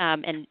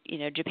 and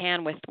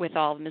Japan with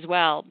all of them as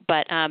well.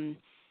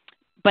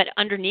 But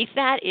underneath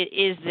that, it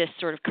is this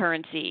sort of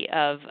currency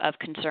of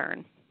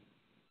concern.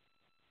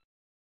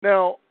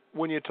 Now,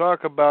 when you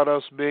talk about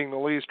us being the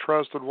least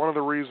trusted, one of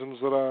the reasons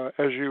that,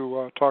 as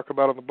you talk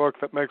about in the book,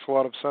 that makes a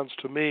lot of sense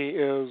to me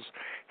is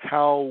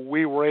how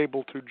we were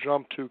able to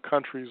jump to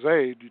countries'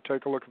 aid. You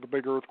take a look at the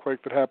big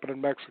earthquake that happened in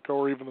Mexico,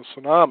 or even the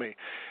tsunami,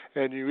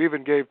 and you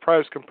even gave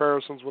price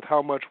comparisons with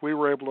how much we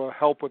were able to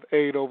help with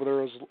aid over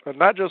there, and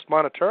not just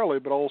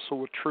monetarily, but also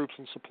with troops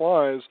and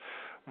supplies,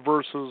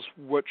 versus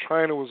what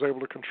China was able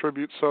to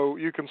contribute. So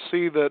you can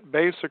see that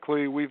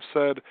basically we've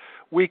said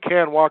we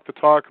can walk the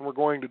talk and we're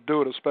going to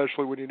do it,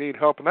 especially when you need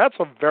help. And that's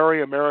a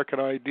very American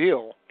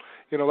ideal.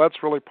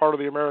 That's really part of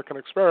the American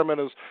experiment,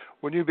 is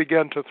when you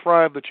begin to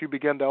thrive, that you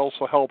begin to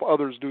also help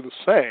others do the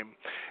same.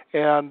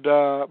 And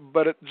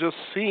but it just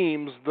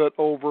seems that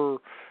over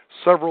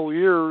several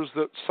years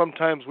that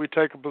sometimes we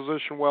take a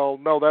position, well,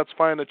 no, that's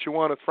fine that you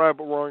want to thrive,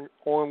 but we're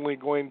only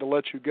going to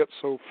let you get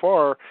so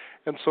far.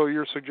 And so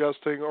you're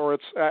suggesting, or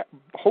it's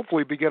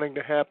hopefully beginning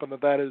to happen,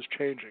 that is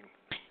changing.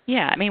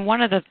 Yeah, I mean,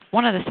 one of the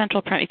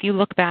central, if you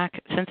look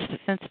back since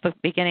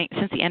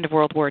the end of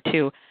World War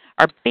II,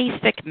 our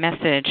basic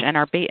message and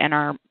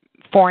our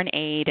foreign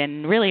aid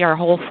and really our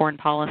whole foreign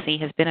policy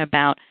has been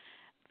about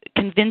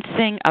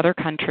convincing other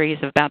countries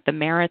about the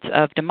merits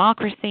of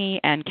democracy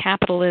and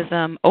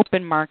capitalism,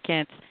 open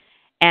markets,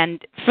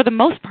 and for the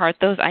most part,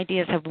 those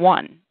ideas have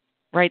won,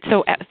 right?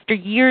 So after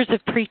years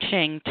of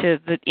preaching to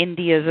the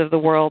Indias of the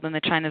world and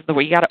the Chinas of the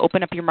world, you got to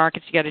open up your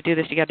markets, you got to do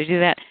this, you got to do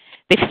that,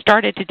 they've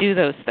started to do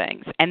those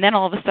things. And then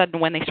all of a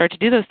sudden, when they start to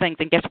do those things,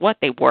 and guess what?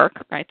 They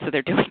work, right? So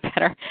they're doing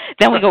better.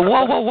 Then we go,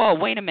 whoa,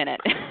 wait a minute.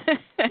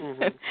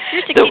 Mm-hmm.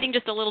 You're succeeding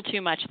just a little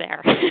too much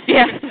there.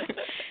 Yeah.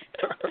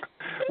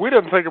 We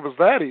didn't think it was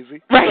that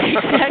easy. Right,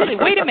 exactly.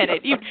 Wait a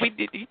minute.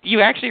 You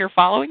actually are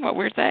following what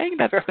we're saying?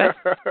 That's you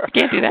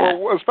can't do that.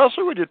 Well,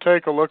 especially when you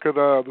take a look at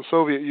the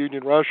Soviet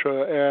Union,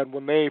 Russia, and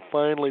when they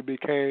finally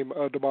became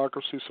a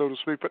democracy, so to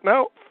speak. But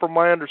now, from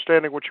my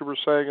understanding, what you were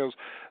saying is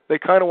they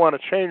kind of want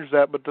to change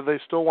that, but do they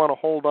still want to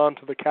hold on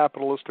to the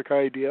capitalistic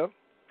idea?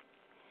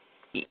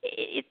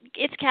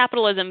 It's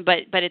capitalism, but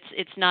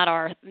it's not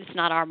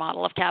our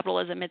model of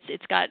capitalism.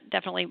 It's got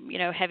definitely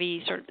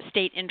heavy sort of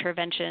state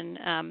intervention.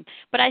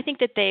 But I think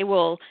that they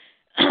will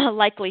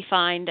likely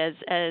find,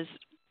 as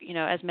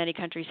many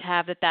countries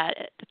have, that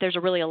there's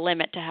really a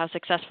limit to how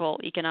successful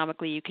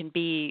economically you can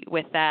be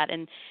with that.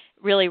 And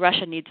really,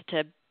 Russia needs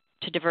to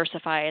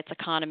diversify its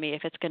economy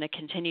if it's going to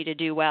continue to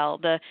do well.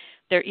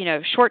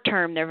 They're short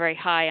term, they're very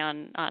high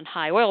on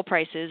high oil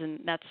prices, and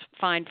that's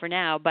fine for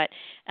now. But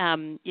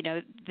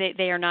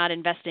they are not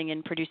investing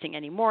in producing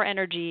any more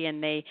energy,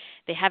 and they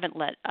haven't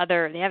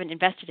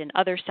invested in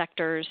other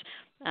sectors.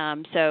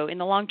 So in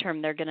the long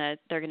term, they're gonna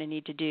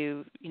need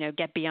to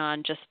get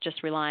beyond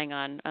just relying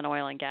on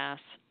oil and gas.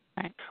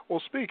 Right. Well,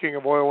 speaking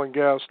of oil and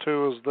gas,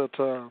 too, is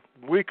that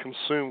we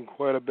consume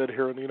quite a bit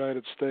here in the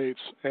United States,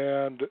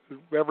 and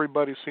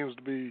everybody seems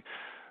to be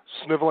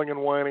sniveling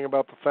and whining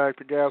about the fact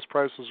that gas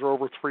prices are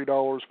over $3,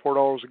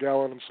 $4 a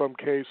gallon in some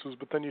cases.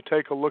 But then you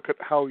take a look at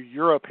how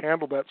Europe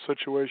handled that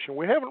situation.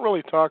 We haven't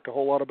really talked a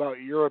whole lot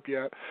about Europe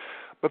yet,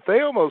 but they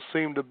almost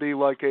seem to be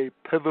like a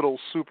pivotal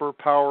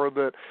superpower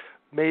that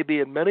maybe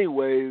in many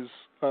ways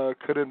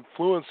could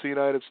influence the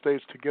United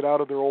States to get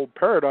out of their old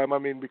paradigm. I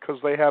mean, because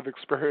they have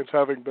experience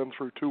having been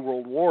through 2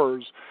 world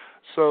wars.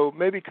 So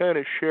maybe kind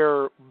of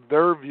share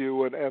their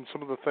view and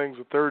some of the things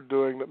that they're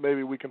doing that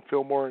maybe we can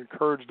feel more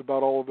encouraged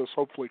about all of this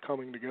hopefully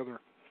coming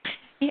together.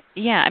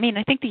 Yeah, I mean,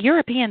 I think the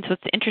Europeans,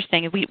 what's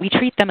interesting is we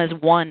treat them as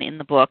one in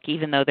the book,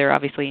 even though they're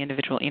obviously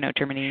individual,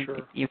 Germany, sure,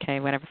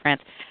 UK, whatever,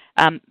 France.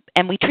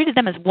 And we treated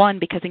them as one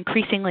because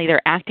increasingly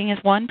they're acting as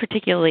one,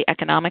 particularly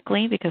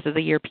economically because of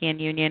the European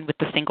Union with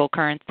the single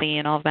currency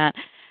and all of that.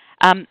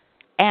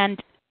 And,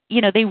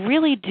 they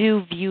really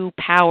do view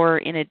power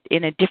in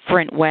a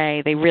different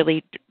way. They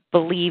really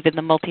believe in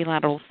the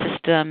multilateral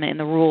system and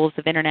the rules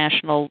of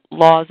international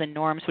laws and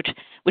norms,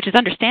 which is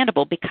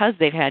understandable because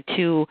they've had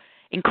 2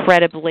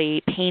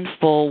 incredibly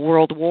painful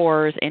world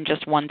wars in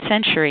just 1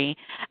 century.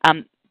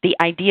 The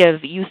idea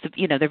of use of,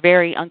 they're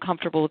very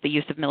uncomfortable with the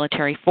use of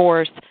military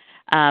force,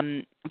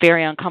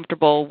 very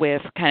uncomfortable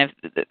with kind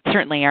of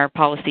certainly our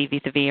policy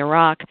vis-a-vis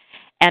Iraq.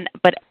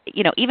 But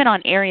even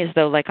on areas,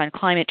 though, like on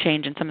climate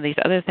change and some of these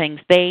other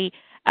things, they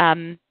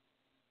have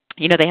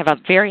a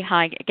very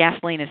high,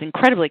 gasoline is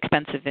incredibly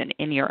expensive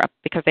in Europe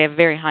because they have a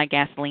very high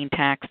gasoline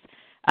tax.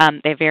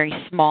 They have very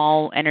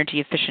small,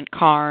 energy-efficient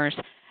cars.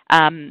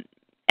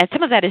 And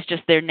some of that is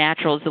just their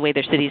natural, is the way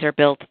their cities are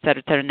built, et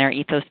cetera, and their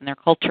ethos and their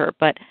culture.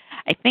 But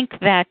I think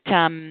that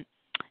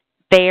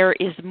there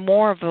is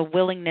more of a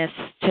willingness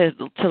to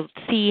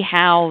see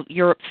how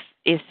Europe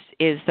is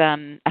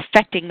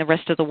affecting the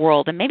rest of the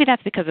world, and maybe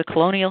that's because of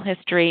colonial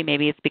history.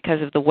 Maybe it's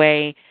because of the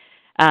way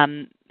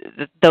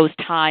those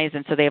ties,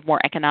 and so they have more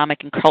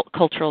economic and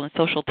cultural and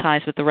social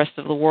ties with the rest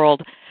of the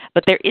world.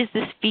 But there is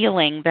this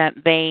feeling that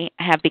they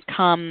have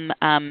become,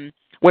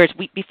 whereas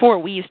before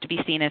we used to be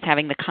seen as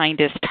having the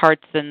kindest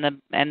hearts and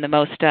the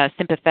most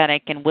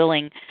sympathetic and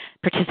willing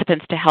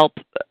participants to help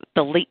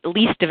the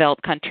least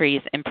developed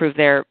countries improve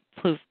their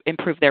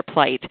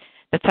plight.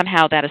 That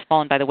somehow that has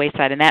fallen by the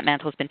wayside, and that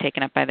mantle has been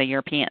taken up by the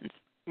Europeans.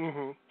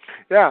 Mm-hmm.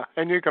 Yeah,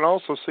 and you can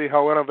also see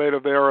how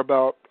innovative they are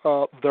about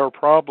their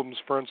problems.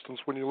 For instance,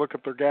 when you look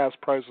at their gas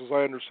prices, I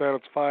understand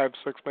it's $5,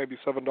 $6, maybe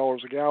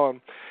 $7 a gallon.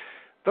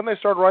 Then they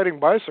start riding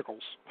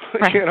bicycles,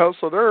 right.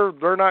 So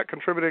they're not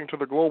contributing to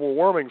the global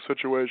warming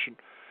situation.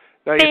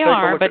 Now, they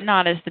are, but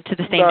not to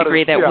the same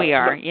degree that we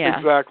are. Yeah,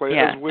 exactly,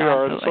 yeah, as we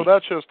are. absolutely. And so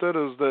that's just it,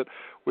 is that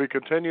we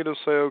continue to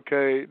say,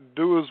 okay,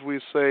 do as we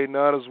say,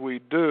 not as we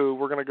do.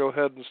 We're going to go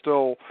ahead and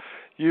still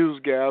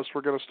use gas.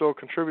 We're going to still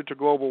contribute to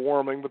global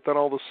warming, but then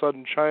all of a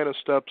sudden China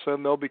steps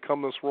in. They'll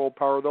become this world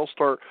power. They'll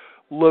start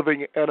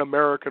living an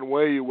American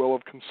way, you will,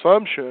 of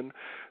consumption,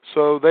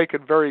 so they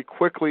could very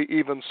quickly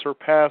even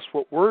surpass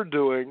what we're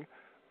doing.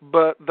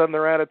 But then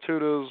their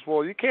attitude is,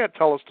 well, you can't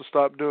tell us to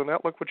stop doing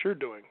that. Look what you're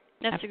doing.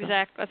 That's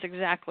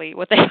exactly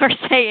what they are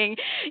saying,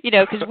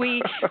 because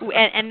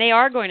and they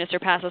are going to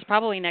surpass us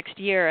probably next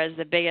year as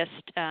the biggest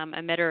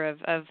emitter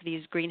of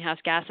these greenhouse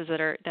gases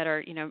that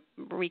are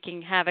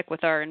wreaking havoc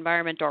with our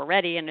environment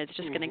already, and it's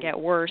just going to get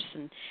worse.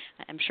 And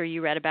I'm sure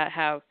you read about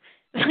how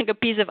like a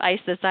piece of ice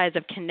the size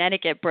of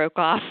Connecticut broke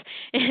off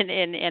in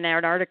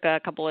Antarctica a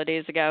couple of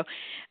days ago,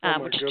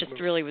 which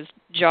just really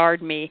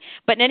jarred me.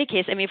 But in any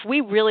case, I mean, if we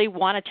really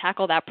want to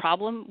tackle that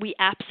problem, we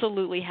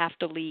absolutely have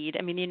to lead.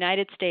 I mean, the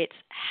United States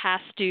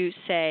has to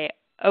say,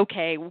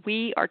 okay,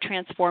 we are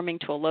transforming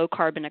to a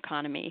low-carbon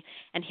economy,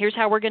 and here's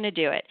how we're going to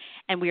do it,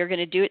 and we are going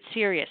to do it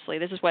seriously.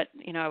 This is what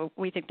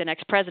we think the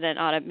next president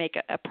ought to make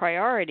a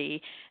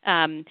priority.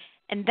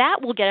 And that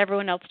will get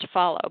everyone else to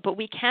follow. But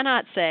we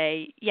cannot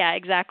say, yeah,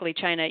 exactly,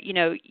 China,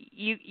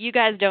 you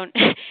guys don't,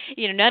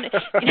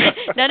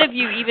 none of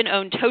you even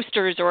own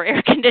toasters or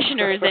air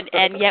conditioners,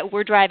 and yet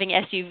we're driving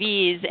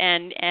SUVs,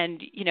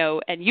 and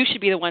you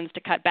should be the ones to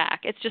cut back.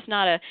 It's just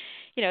not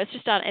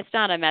it's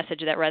not a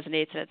message that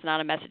resonates, and it's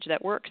not a message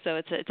that works. So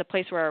it's a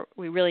place where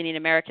we really need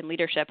American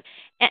leadership,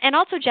 and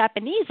also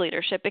Japanese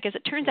leadership, because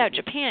it turns out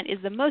Japan is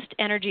the most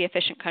energy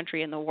efficient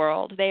country in the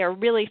world. They are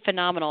really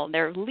phenomenal.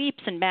 They're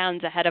leaps and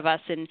bounds ahead of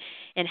us in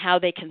how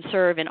they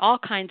conserve in all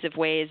kinds of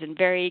ways, in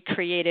very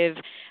creative,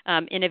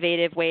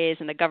 innovative ways,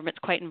 and the government's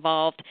quite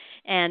involved.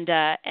 And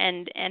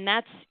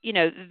that's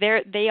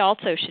they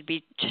also should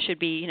be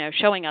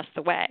showing us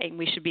the way, and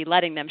we should be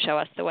letting them show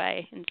us the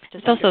way.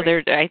 It's also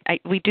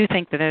we do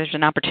think that there's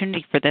an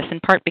opportunity for this, in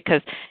part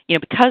because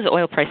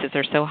oil prices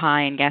are so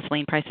high and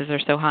gasoline prices are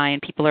so high,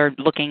 and people are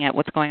looking at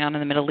what's going on in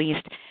the Middle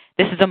East.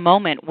 This is a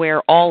moment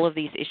where all of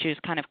these issues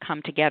kind of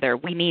come together.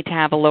 We need to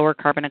have a lower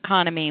carbon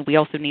economy. We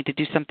also need to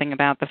do something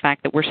about the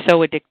fact that we're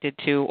so addicted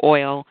to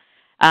oil,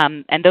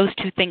 and those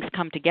two things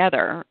come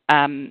together.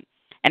 And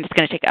it's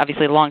going to take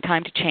obviously a long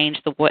time to change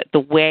the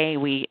way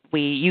we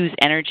use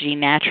energy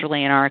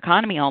naturally in our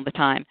economy all the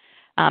time.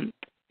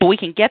 But we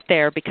can get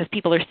there because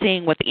people are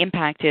seeing what the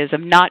impact is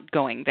of not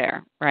going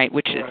there, right?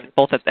 Which is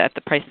both at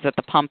the prices at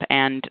the pump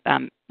and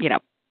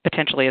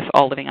potentially us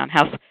all living on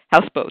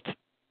houseboats.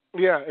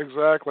 Yeah,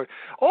 exactly.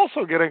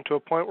 Also getting to a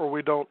point where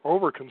we don't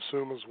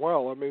overconsume as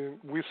well. I mean,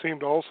 we seem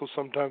to also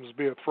sometimes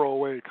be a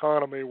throwaway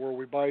economy where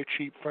we buy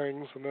cheap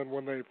things, and then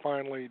when they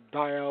finally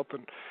die out,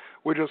 then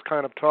we just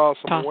kind of toss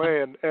them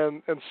away.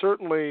 And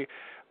certainly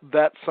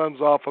that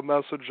sends off a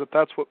message that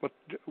that's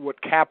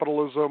what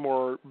capitalism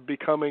or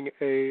becoming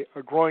a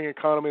growing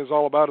economy is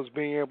all about, is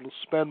being able to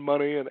spend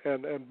money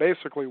and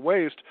basically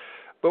waste.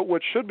 But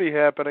what should be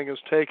happening is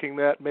taking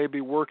that,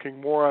 maybe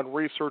working more on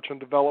research and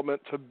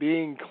development to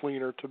being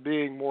cleaner, to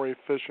being more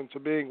efficient, to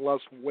being less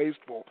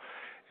wasteful.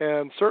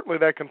 And certainly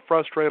that can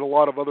frustrate a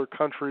lot of other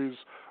countries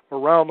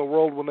around the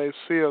world when they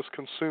see us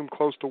consume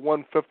close to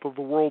 1/5 of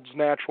the world's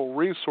natural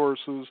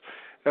resources,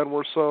 and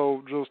we're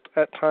so just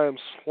at times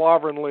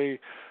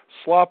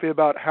sloppy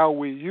about how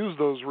we use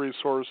those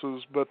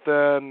resources. But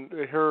then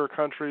here are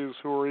countries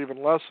who are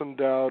even less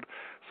endowed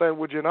saying,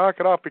 would you knock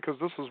it off, because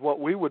this is what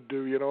we would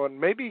do,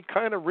 and maybe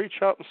kind of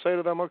reach out and say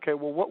to them, okay,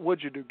 well, what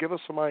would you do? Give us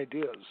some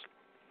ideas.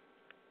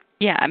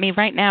 Yeah, I mean,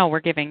 right now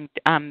we're giving,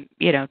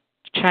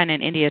 China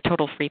and India a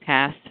total free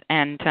pass,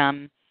 and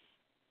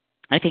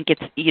I think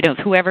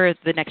it's, whoever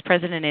the next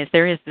president is,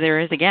 there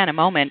is again a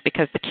moment,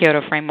 because the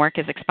Kyoto framework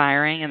is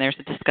expiring, and there's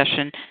a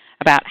discussion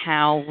about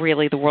how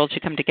really the world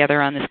should come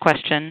together on this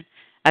question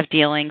of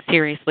dealing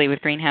seriously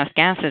with greenhouse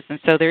gases. And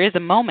so there is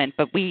a moment,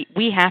 but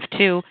we have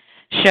to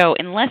show,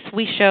 unless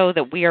we show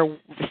that we are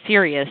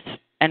serious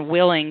and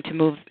willing to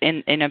move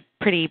in a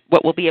pretty,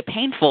 what will be a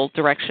painful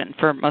direction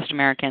for most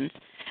Americans,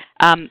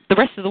 the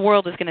rest of the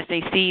world is going to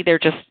say, see,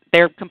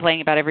 they're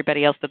complaining about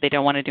everybody else, but they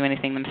don't want to do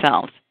anything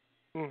themselves.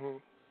 Mm-hmm.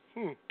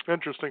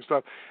 Interesting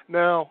stuff.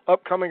 Now,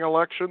 upcoming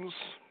elections,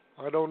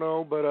 I don't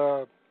know,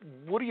 but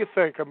what do you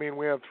think? I mean,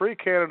 we have three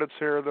candidates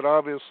here that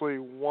obviously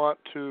want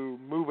to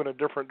move in a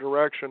different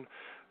direction,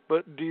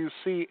 but do you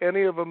see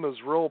any of them as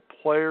real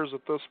players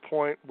at this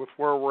point with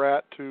where we're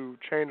at to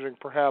changing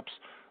perhaps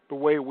the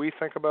way we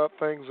think about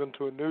things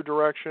into a new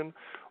direction,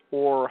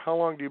 or how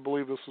long do you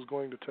believe this is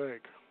going to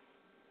take?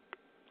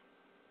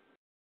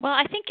 Well,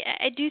 I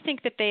do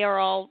think that they are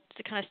all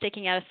kind of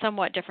staking out a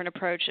somewhat different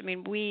approach. I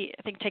mean,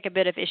 I think take a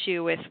bit of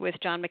issue with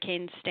John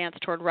McCain's stance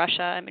toward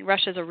Russia. I mean,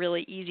 Russia is a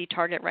really easy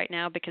target right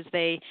now because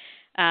they're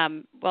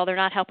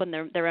not helping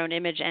their own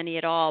image any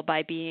at all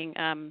by being,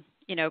 kind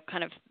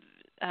of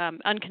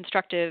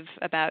unconstructive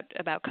about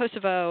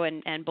Kosovo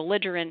and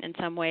belligerent in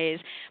some ways.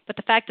 But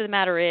the fact of the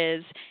matter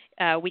is,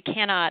 we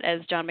cannot,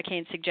 as John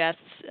McCain suggests,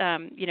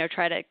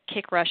 try to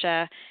kick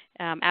Russia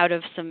out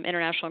of some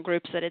international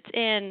groups that it's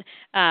in.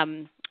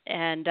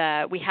 And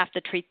we have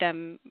to treat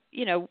them,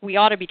 we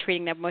ought to be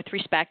treating them with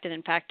respect. And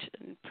in fact,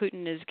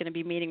 Putin is going to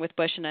be meeting with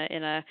Bush in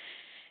a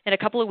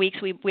couple of weeks.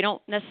 We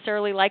don't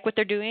necessarily like what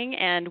they're doing,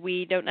 and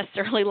we don't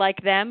necessarily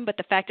like them. But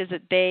the fact is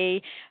that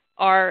they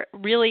are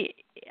really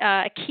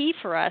a key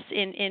for us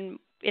in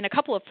a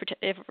couple of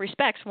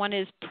respects. One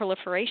is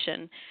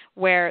proliferation,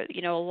 where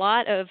a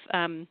lot of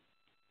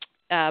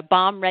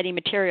bomb-ready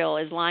material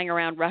is lying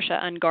around Russia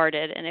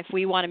unguarded, and if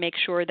we want to make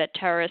sure that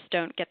terrorists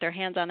don't get their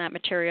hands on that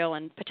material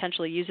and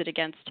potentially use it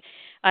against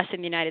us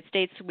in the United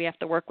States, we have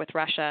to work with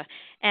Russia.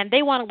 And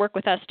they want to work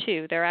with us,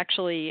 too. They're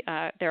actually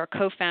they're a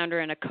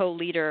co-founder and a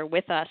co-leader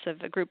with us of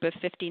a group of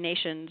 50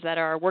 nations that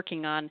are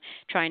working on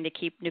trying to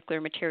keep nuclear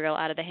material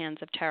out of the hands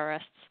of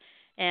terrorists.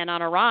 And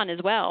on Iran as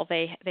well,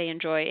 they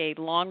enjoy a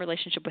long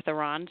relationship with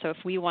Iran. So if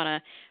we want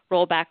to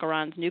roll back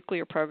Iran's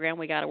nuclear program,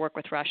 we got to work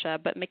with Russia.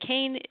 But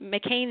McCain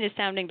is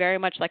sounding very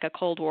much like a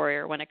Cold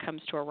Warrior when it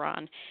comes to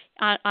Iran.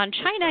 On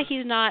China,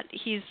 he's not.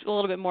 He's a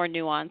little bit more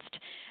nuanced.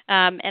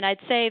 And I'd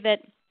say that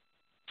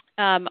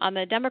on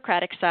the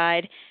Democratic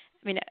side,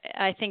 I mean,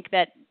 I think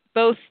that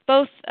both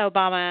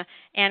Obama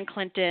and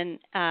Clinton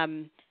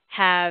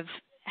have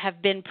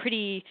been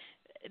pretty.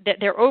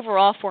 Their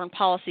overall foreign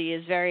policy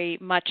is very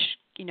much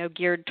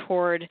geared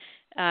toward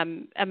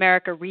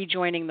America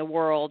rejoining the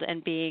world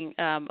and being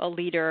a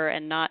leader,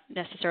 and not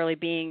necessarily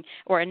being,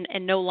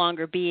 and no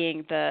longer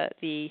being the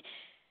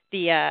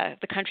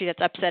country that's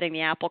upsetting the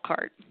apple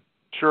cart.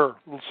 Sure,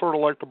 it's sort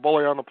of like the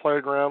bully on the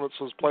playground that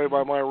says "play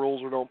by my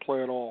rules or don't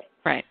play at all."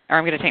 Right, or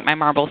I'm going to take my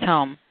marbles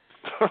home.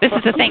 This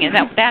is the thing, is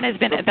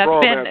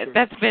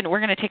that's been we're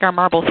going to take our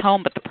marbles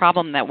home, but the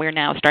problem that we're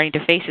now starting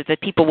to face is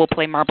that people will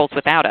play marbles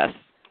without us.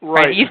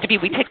 Right. It used to be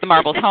we take the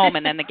marbles home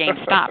and then the game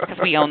stopped because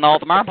we own all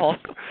the marbles.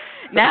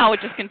 Now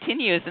it just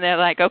continues, and they're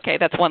like, okay,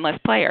 that's one less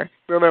player.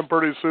 And then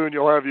pretty soon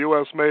you'll have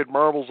U.S.-made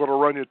marbles that'll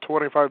run you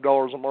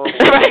 $25 a marble.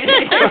 Right.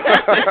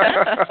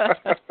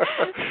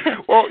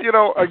 Well,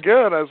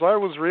 again, as I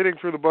was reading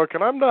through the book,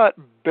 and I'm not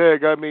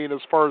big, I mean,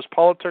 as far as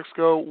politics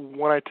go,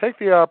 when I take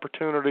the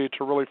opportunity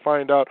to really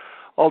find out,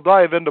 I'll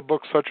dive into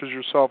books such as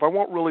yourself. I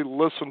won't really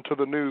listen to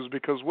the news,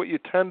 because what you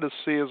tend to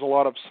see is a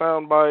lot of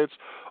sound bites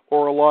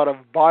or a lot of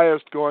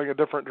bias going a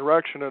different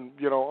direction. And,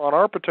 on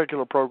our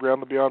particular program,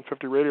 the Beyond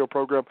 50 radio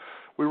program,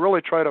 we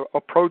really try to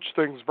approach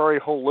things very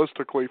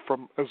holistically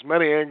from as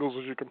many angles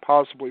as you can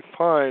possibly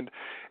find.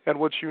 And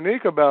what's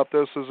unique about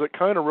this is it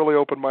kind of really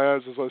opened my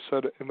eyes, as I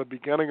said in the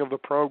beginning of the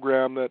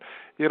program, that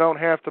you don't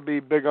have to be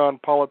big on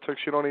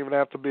politics. You don't even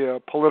have to be a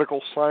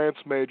political science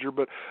major.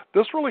 But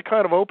this really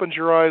kind of opens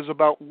your eyes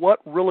about what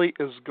really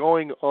is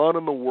going on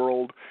in the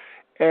world.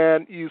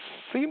 And you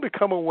seem to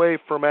come away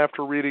from,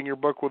 after reading your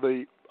book, with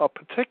a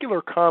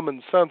particular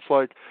common sense,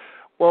 like,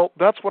 well,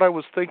 that's what I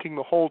was thinking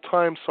the whole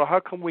time, so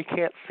how come we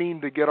can't seem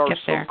to get our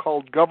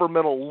so-called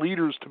governmental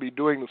leaders to be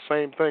doing the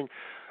same thing?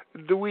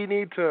 Do we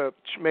need to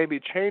maybe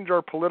change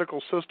our political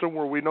system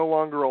where we no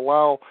longer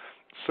allow,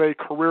 say,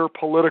 career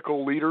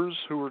political leaders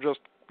who are just,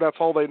 that's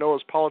all they know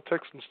is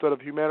politics instead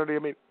of humanity? I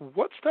mean,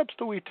 what steps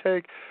do we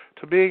take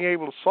to being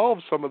able to solve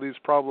some of these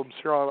problems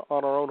here on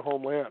our own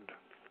homeland?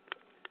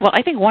 Well,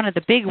 I think one of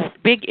the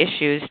big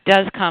issues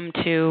does come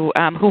to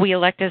who we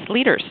elect as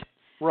leaders.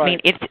 Right. I mean,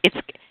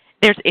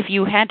 if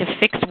you had to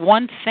fix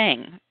one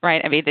thing,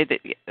 right? I mean,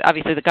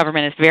 obviously the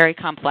government is very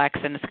complex,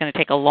 and it's going to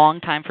take a long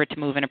time for it to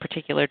move in a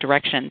particular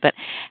direction. But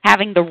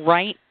having the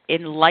right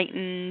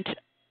enlightened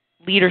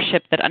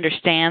leadership that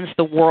understands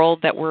the world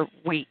that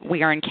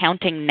we are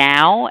encountering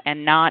now,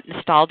 and not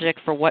nostalgic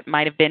for what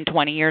might have been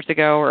 20 years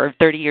ago or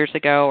 30 years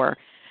ago, or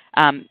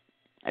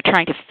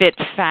trying to fit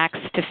facts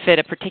to fit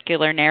a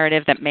particular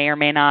narrative that may or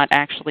may not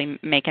actually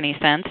make any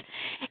sense.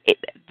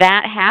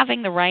 That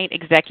having the right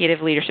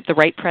executive leadership, the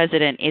right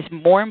president, is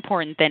more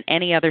important than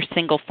any other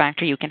single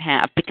factor you can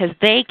have, because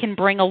they can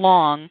bring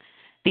along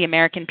the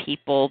American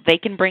people. They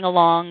can bring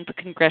along the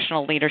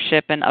congressional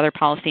leadership and other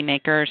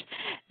policymakers.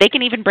 They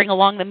can even bring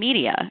along the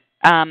media.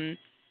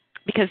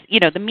 Because,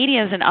 the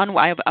media is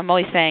I'm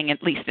always saying,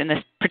 at least in this,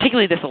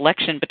 particularly this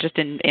election, but just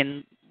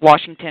in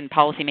Washington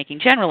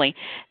policymaking generally,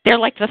 they're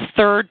like the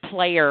third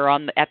player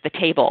at the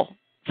table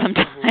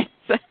sometimes.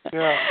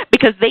 Yeah.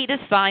 Because they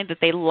decide that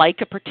they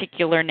like a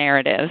particular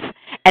narrative,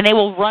 and they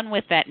will run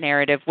with that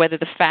narrative whether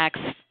the facts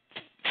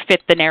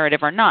fit the narrative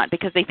or not,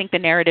 because they think the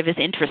narrative is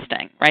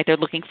interesting, right? They're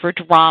looking for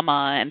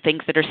drama and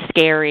things that are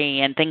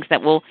scary and things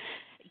that will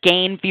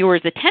gain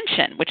viewers'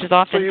 attention, which is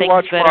often so you things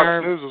watch that Fox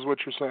are... News is what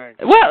you're saying.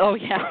 Well, oh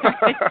yeah,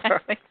 right,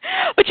 exactly.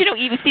 But you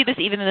see this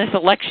even in this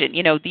election.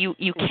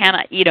 You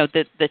cannot,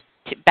 the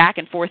back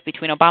and forth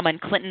between Obama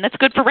and Clinton, that's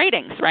good for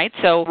ratings, right?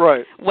 So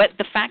right. What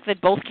the fact that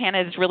both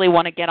candidates really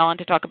want to get on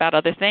to talk about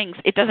other things,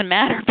 it doesn't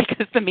matter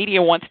because the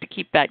media wants to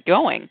keep that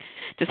going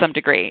to some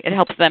degree. It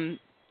helps them,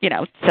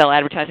 sell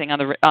advertising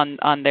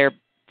on their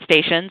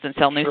stations and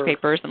sell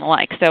newspapers and the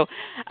like. So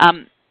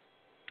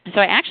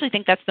I actually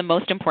think that's the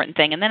most important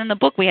thing. And then in the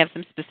book we have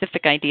some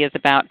specific ideas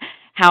about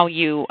how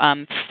you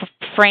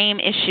frame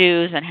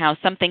issues and how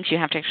some things you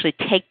have to actually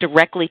take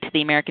directly to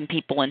the American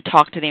people and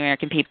talk to the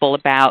American people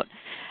about,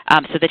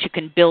 so that you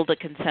can build a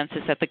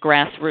consensus at the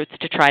grassroots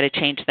to try to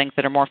change things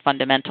that are more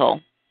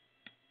fundamental.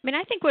 I mean,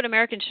 I think what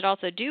Americans should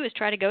also do is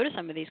try to go to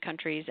some of these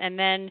countries and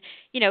then,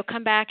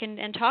 come back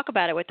and talk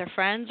about it with their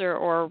friends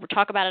or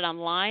talk about it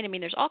online. I mean,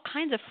 there's all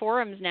kinds of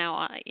forums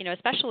now,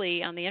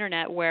 especially on the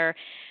internet where,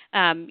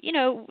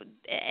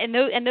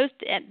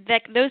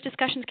 those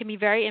discussions can be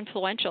very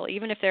influential,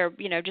 even if they're,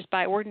 just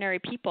by ordinary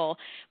people.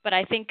 But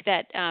I think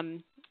that,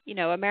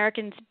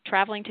 Americans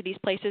traveling to these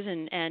places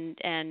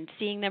and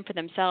seeing them for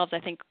themselves, I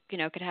think,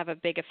 could have a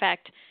big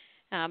effect.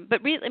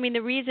 But the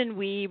reason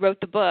we wrote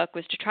the book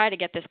was to try to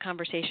get this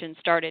conversation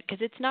started,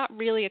 because it's not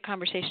really a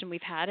conversation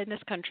we've had in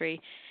this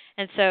country.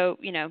 And so,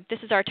 this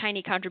is our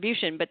tiny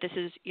contribution, but this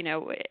is,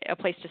 a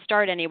place to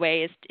start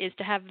anyway, is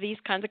to have these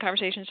kinds of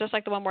conversations just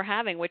like the one we're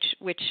having, which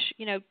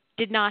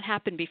did not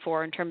happen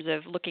before in terms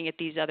of looking at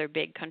these other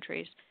big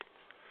countries.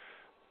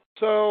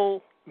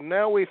 So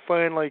now we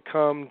finally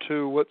come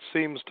to what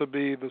seems to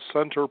be the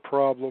center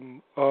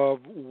problem of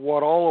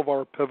what all of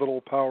our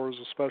pivotal powers,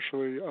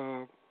 especially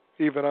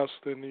even us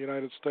in the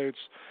United States,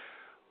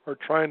 are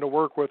trying to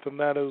work with, and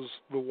that is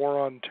the war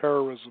on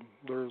terrorism.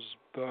 There's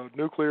the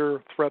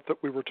nuclear threat that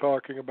we were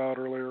talking about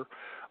earlier.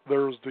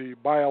 There's the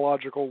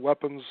biological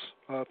weapons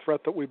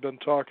threat that we've been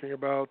talking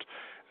about.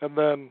 And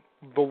then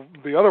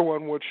the other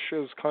one, which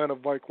is kind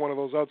of like one of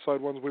those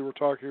outside ones we were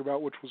talking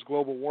about, which was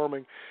global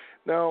warming.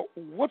 Now,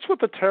 what's with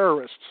the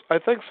terrorists? I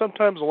think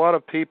sometimes a lot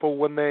of people,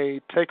 when they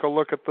take a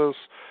look at this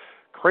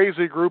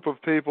crazy group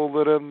of people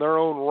that in their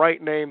own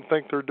right name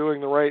think they're doing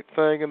the right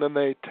thing, and then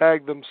they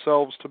tag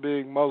themselves to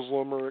being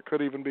Muslim, or it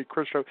could even be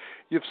Christian.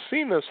 You've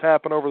seen this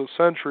happen over the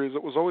centuries.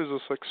 It was always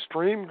this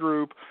extreme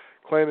group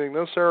claiming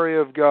this area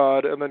of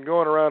God and then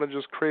going around and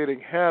just creating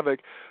havoc.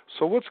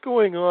 So what's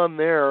going on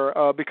there?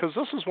 Because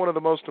this is one of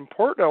the most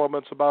important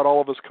elements about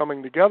all of us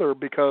coming together,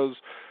 because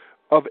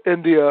of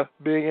India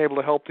being able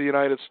to help the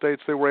United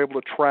States. They were able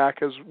to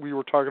track, as we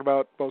were talking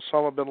about,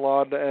 Osama bin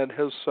Laden and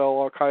his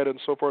cell, Al-Qaeda, and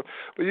so forth.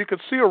 But you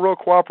could see a real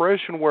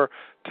cooperation where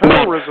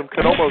terrorism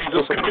can almost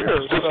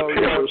disappear. So,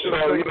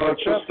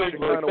 you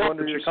kind of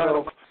wonder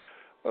yourself,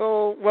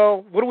 oh,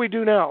 well, what do we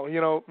do now?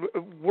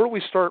 Where do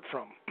we start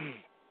from?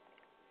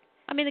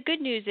 I mean, the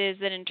good news is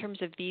that in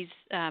terms of these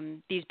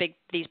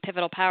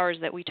pivotal powers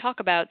that we talk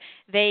about,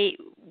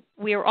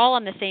 we are all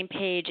on the same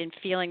page in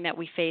feeling that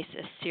we face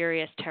a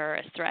serious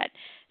terrorist threat.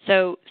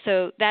 So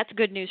that's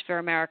good news for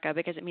America,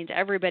 because it means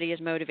everybody is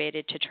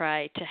motivated to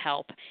try to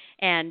help.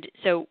 And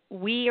so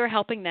we are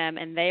helping them,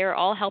 and they are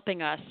all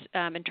helping us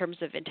in terms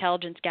of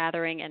intelligence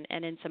gathering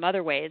and in some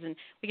other ways. And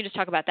we can just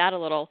talk about that a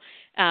little.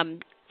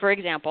 For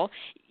example,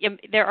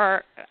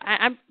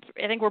 I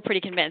think we're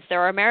pretty convinced there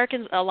are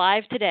Americans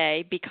alive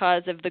today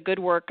because of the good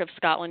work of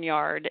Scotland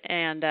Yard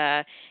and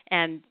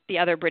the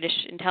other British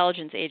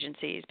intelligence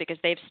agencies, because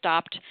they've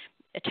stopped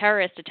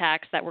terrorist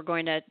attacks that were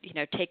going to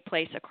take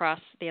place across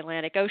the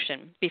Atlantic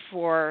Ocean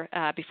before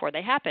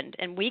they happened,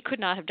 and we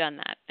could not have done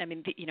that. I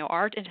mean,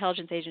 our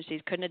intelligence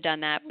agencies couldn't have done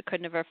that. We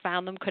couldn't have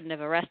found them, couldn't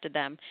have arrested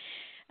them.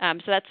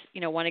 So that's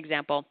one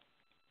example.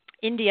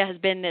 India has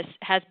been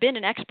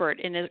an expert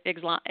in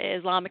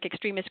Islamic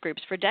extremist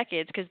groups for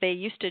decades, because they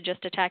used to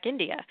just attack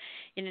India.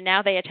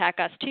 Now they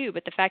attack us too,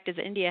 but the fact is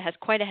India has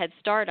quite a head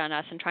start on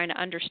us in trying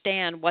to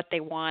understand what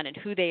they want and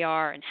who they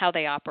are and how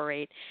they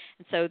operate.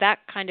 And so that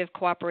kind of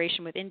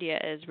cooperation with India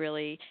is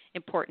really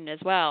important as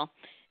well.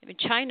 I mean,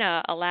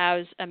 China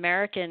allows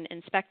American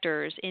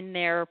inspectors in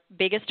their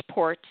biggest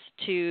ports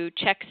to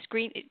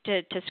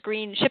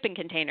screen shipping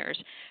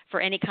containers for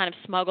any kind of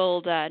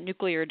smuggled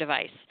nuclear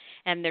device.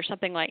 And there's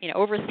something like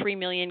over 3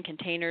 million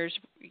containers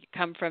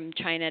come from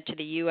China to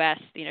the U.S.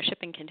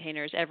 Shipping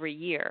containers every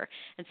year.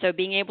 And so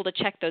being able to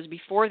check those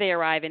before they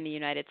arrive in the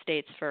United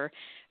States for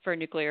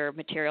nuclear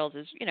materials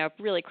is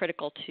really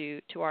critical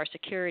to our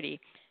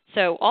security.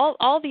 So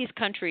all these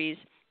countries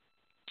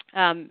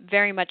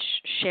very much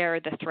share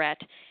the threat,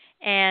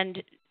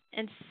 and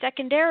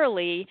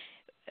secondarily,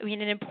 I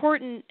mean, an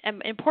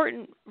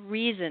important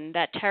reason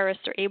that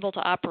terrorists are able to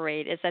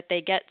operate is that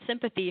they get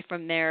sympathy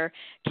from their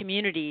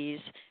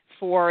communities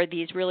for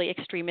these really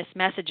extremist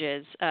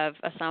messages of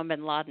Osama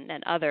bin Laden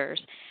and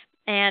others.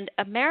 And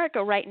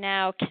America right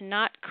now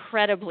cannot,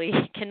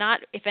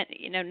 if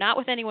not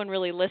with anyone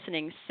really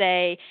listening,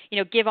 say,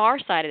 give our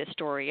side of the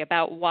story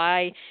about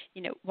why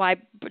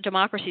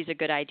democracy is a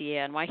good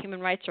idea and why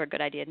human rights are a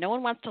good idea. No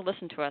one wants to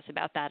listen to us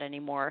about that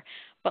anymore.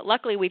 But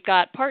luckily, we've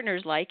got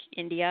partners like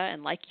India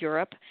and like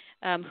Europe,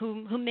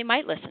 whom they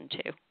might listen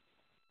to.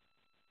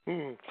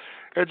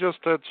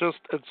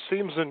 It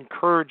seems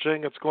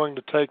encouraging. It's going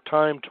to take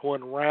time to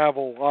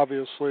unravel,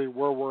 obviously,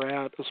 where we're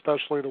at,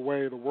 especially the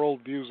way the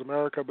world views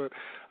America. But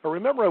I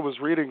remember I was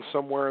reading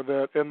somewhere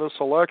that in this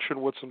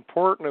election, what's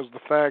important is the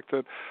fact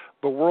that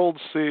the world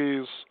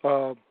sees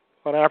an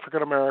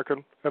African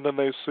American, and then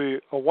they see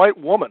a white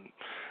woman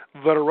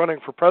that are running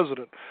for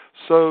president.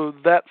 So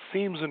that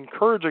seems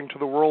encouraging to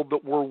the world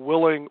that we're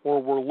willing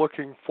or we're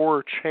looking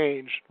for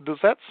change. Does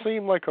that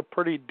seem like a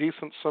pretty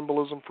decent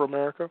symbolism for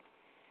America?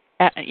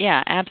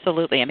 Yeah,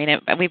 absolutely. I mean,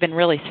 we've been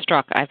really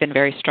struck. I've been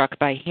very struck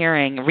by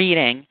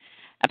reading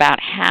about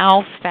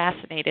how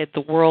fascinated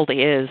the world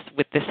is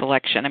with this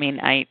election. I mean,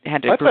 I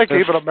think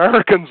even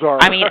Americans are.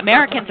 I mean,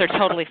 Americans are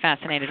totally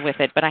fascinated with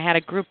it, but I had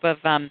a group of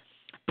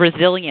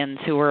Brazilians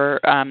who were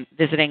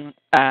visiting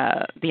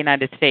the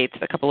United States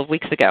a couple of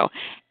weeks ago,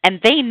 and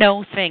they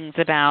know things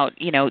about,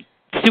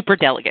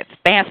 superdelegates.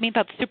 They asked me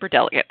about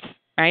superdelegates,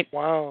 right?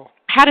 Wow.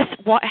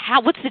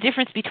 What's the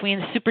difference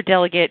between a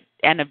superdelegate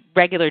and a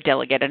regular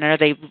delegate, and are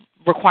they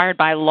required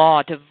by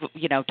law to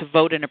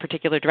vote in a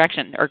particular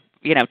direction or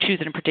choose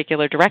in a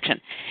particular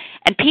direction?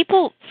 And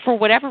people, for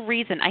whatever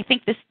reason, I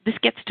think this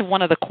gets to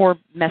one of the core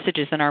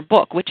messages in our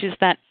book, which is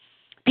that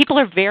people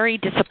are very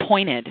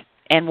disappointed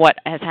in what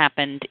has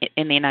happened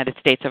in the United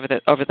States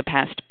over the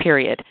past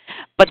period,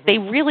 but they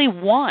really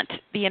want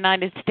the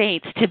United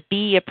States to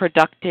be a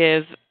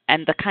productive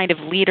and the kind of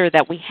leader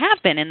that we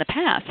have been in the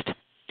past.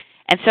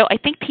 And so I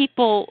think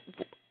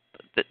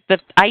the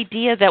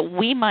idea that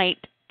we might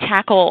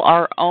tackle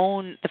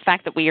the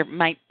fact that we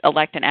might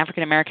elect an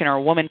African American or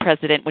a woman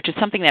president, which is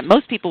something that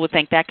most people would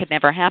think that could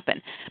never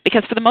happen,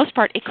 because for the most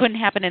part it couldn't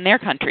happen in their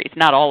countries,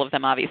 not all of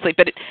them obviously,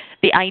 but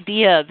the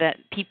idea that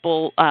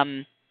people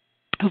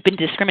who've been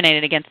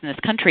discriminated against in this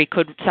country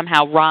could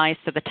somehow rise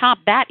to the top,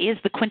 that is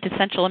the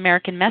quintessential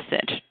American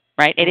message,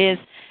 right? It is,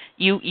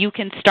 you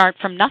can start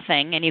from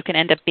nothing and you can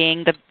end up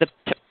being the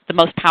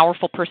most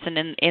powerful person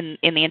in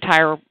the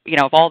entire,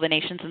 of all the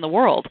nations in the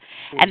world.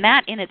 And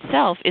that in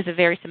itself is a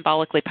very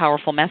symbolically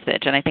powerful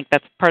message, and I think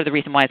that's part of the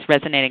reason why it's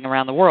resonating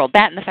around the world.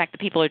 That and the fact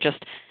that people are just,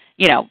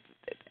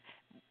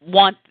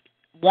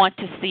 want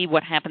to see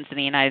what happens in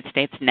the United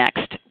States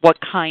next, what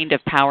kind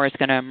of power is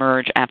going to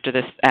emerge after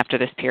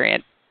this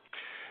period.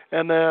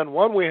 And then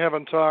one we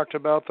haven't talked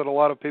about that a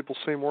lot of people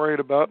seem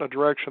worried about in a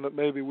direction that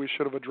maybe we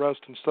should have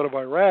addressed instead of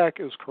Iraq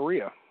is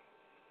Korea.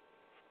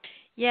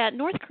 Yeah,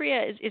 North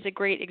Korea is a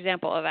great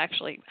example of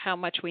actually how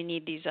much we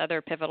need these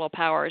other pivotal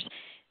powers.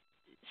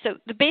 So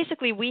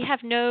basically, we have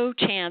no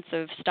chance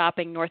of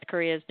stopping North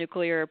Korea's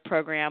nuclear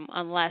program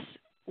unless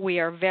we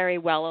are very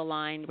well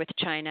aligned with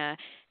China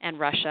and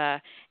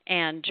Russia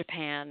and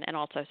Japan and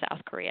also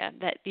South Korea.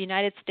 That the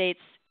United States,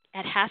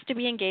 it has to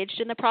be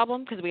engaged in the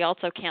problem, because we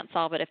also can't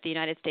solve it if the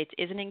United States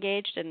isn't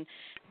engaged, and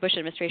the Bush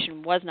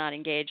administration was not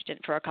engaged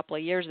for a couple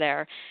of years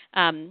there.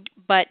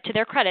 But to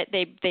their credit,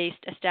 they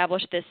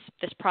established this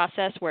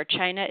process where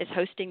China is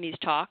hosting these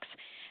talks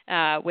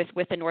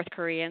with the North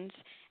Koreans,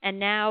 and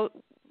now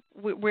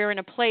we're in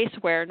a place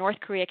where North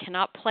Korea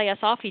cannot play us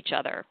off each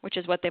other, which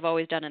is what they've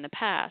always done in the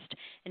past.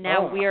 And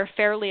now we are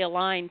fairly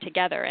aligned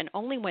together, and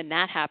only when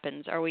that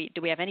happens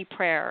do we have any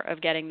prayer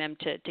of getting them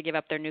to give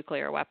up their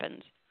nuclear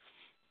weapons.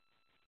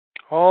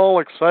 All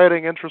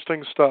exciting,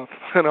 interesting stuff.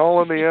 And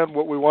all in the end,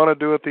 what we want to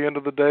do at the end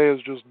of the day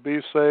is just be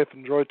safe,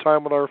 enjoy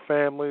time with our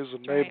families,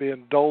 and maybe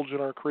indulge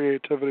in our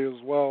creativity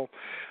as well.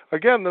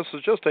 Again, this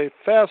is just a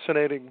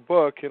fascinating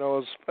book,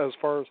 as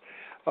far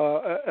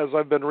as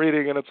I've been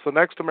reading, and it's The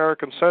Next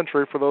American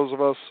Century for those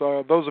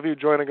of you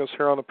joining us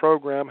here on the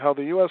program, How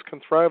the U.S.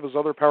 Can Thrive as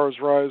Other Powers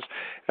Rise.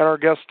 And our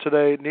guests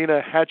today,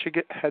 Nina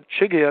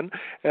Hatchigian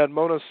and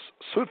Mona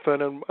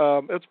Sutphin.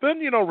 And it's been,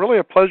 really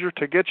a pleasure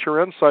to get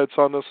your insights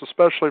on this,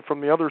 especially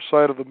from the other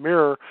side of the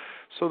mirror,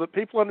 so that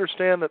people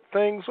understand that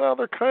things,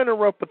 they're kind of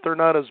rough, but they're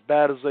not as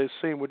bad as they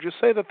seem. Would you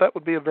say that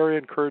would be a very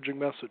encouraging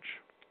message?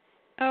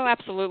 Oh,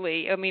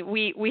 absolutely. I mean,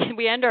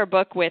 we end our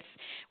book with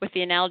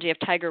the analogy of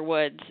Tiger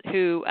Woods,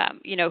 who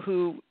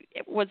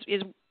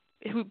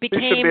became...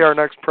 He should be our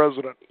next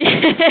president.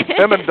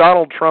 Him and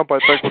Donald Trump, I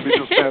think, would be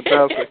just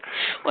fantastic.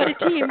 What a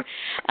team!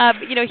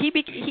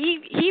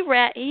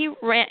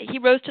 He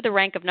rose to the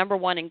rank of number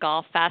one in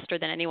golf faster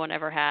than anyone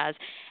ever has,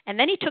 and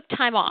then he took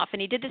time off,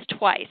 and he did this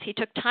twice. He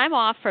took time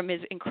off from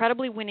his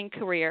incredibly winning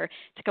career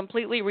to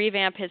completely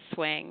revamp his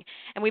swing,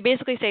 and we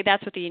basically say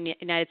that's what the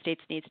United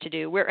States needs to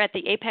do. We're at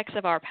the apex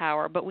of our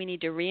power, but we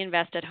need to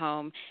reinvest at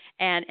home,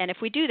 and if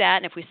we do that,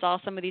 and if we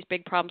solve some of these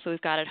big problems that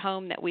we've got at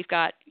home, that we've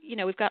got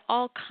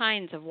all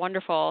kinds of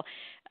wonderful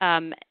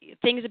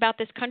things about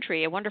this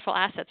country, wonderful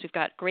assets. We've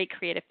got great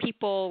creative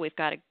people. We've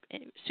got a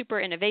super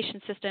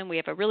innovation system. We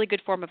have a really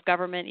good form of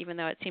government, even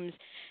though it seems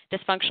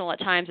dysfunctional at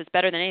times. It's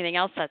better than anything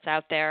else that's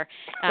out there.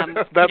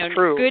 That's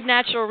true. Good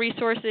natural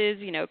resources,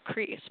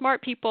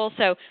 smart people.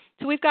 So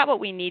we've got what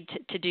we need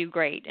to do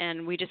great,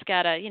 and we just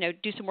got to,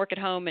 do some work at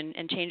home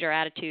and change our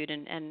attitude.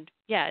 And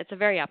yeah, it's a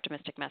very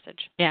optimistic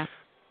message. Yeah.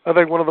 I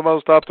think one of the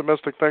most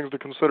optimistic things to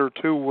consider,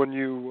 too, when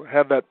you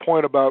have that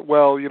point about,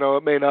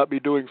 it may not be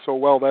doing so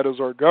well, that is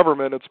our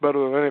government, it's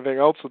better than anything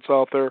else that's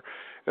out there,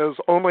 is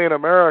only in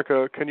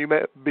America can you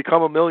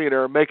become a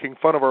millionaire making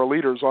fun of our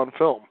leaders on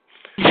film.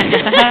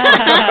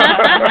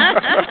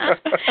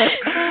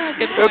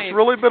 It's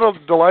really been a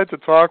delight to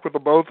talk with the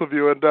both of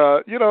you, and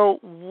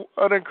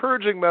an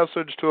encouraging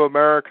message to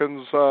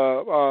Americans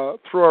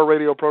through our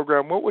radio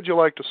program. What would you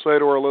like to say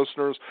to our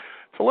listeners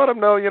to let them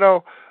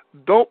know,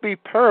 don't be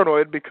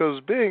paranoid,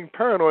 because being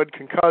paranoid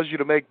can cause you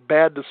to make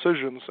bad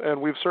decisions, and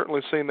we've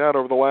certainly seen that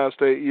over the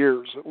last 8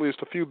 years, at least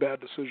a few bad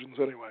decisions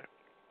anyway.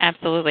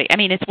 Absolutely. I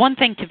mean, it's one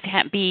thing to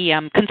be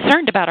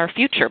concerned about our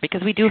future,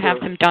 because we do have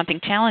some daunting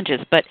challenges,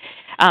 but,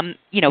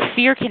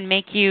 fear can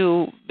make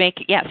you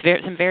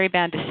some very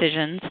bad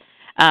decisions.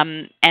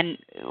 And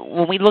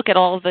when we look at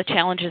all of the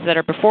challenges that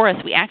are before us,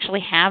 we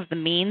actually have the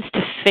means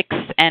to fix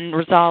and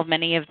resolve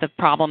many of the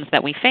problems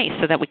that we face,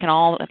 so that we can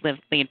all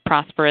lead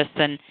prosperous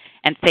and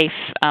safe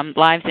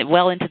lives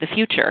well into the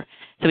future.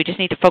 So we just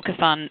need to focus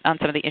on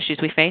some of the issues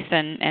we face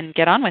and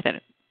get on with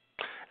it.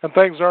 And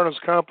things aren't as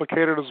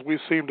complicated as we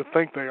seem to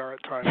think they are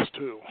at times,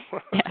 too.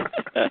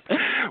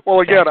 Well,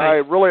 again, I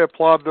really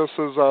applaud this.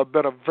 Has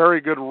been a very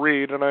good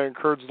read, and I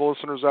encourage the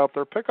listeners out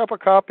there, pick up a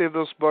copy of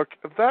this book.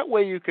 That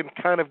way you can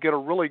kind of get a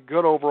really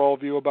good overall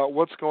view about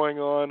what's going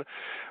on,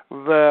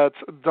 that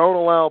don't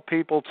allow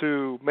people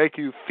to make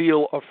you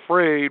feel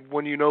afraid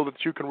when you know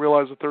that you can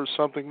realize that there's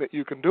something that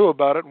you can do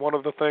about it. And one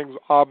of the things,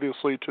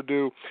 obviously, to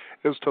do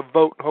is to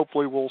vote.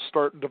 Hopefully we'll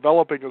start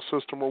developing a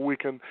system where we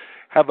can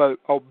have a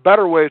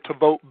better way to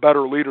vote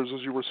better leaders,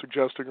 as you were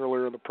suggesting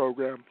earlier in the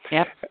program.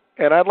 Yep.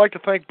 And I'd like to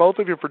thank both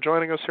of you for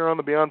joining us here on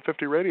the Beyond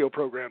 50 radio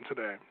program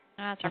today.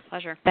 It's our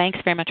pleasure. Thanks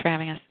very much for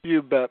having us.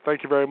 You bet.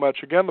 Thank you very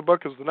much. Again, the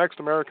book is The Next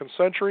American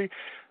Century,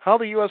 How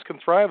the U.S. Can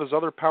Thrive as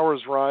Other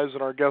Powers Rise,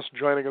 and our guests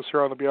joining us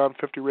here on the Beyond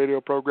 50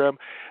 radio program,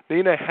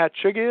 Nina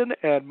Hatchigian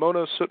and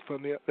Mona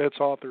Sutphin, its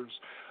authors.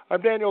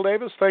 I'm Daniel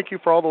Davis. Thank you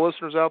for all the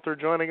listeners out there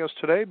joining us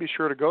today. Be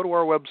sure to go to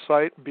our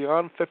website,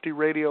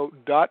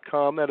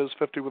 beyond50radio.com, that is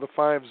 50 with a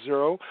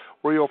 50,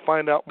 where you'll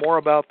find out more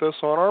about this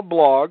on our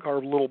blog, our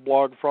little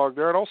blog frog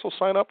there, and also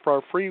sign up for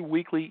our free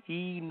weekly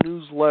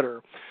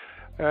e-newsletter.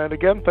 And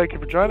again, thank you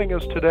for joining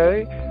us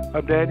today.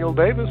 I'm Daniel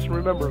Davis.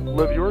 Remember,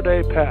 live your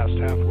day past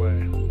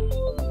halfway.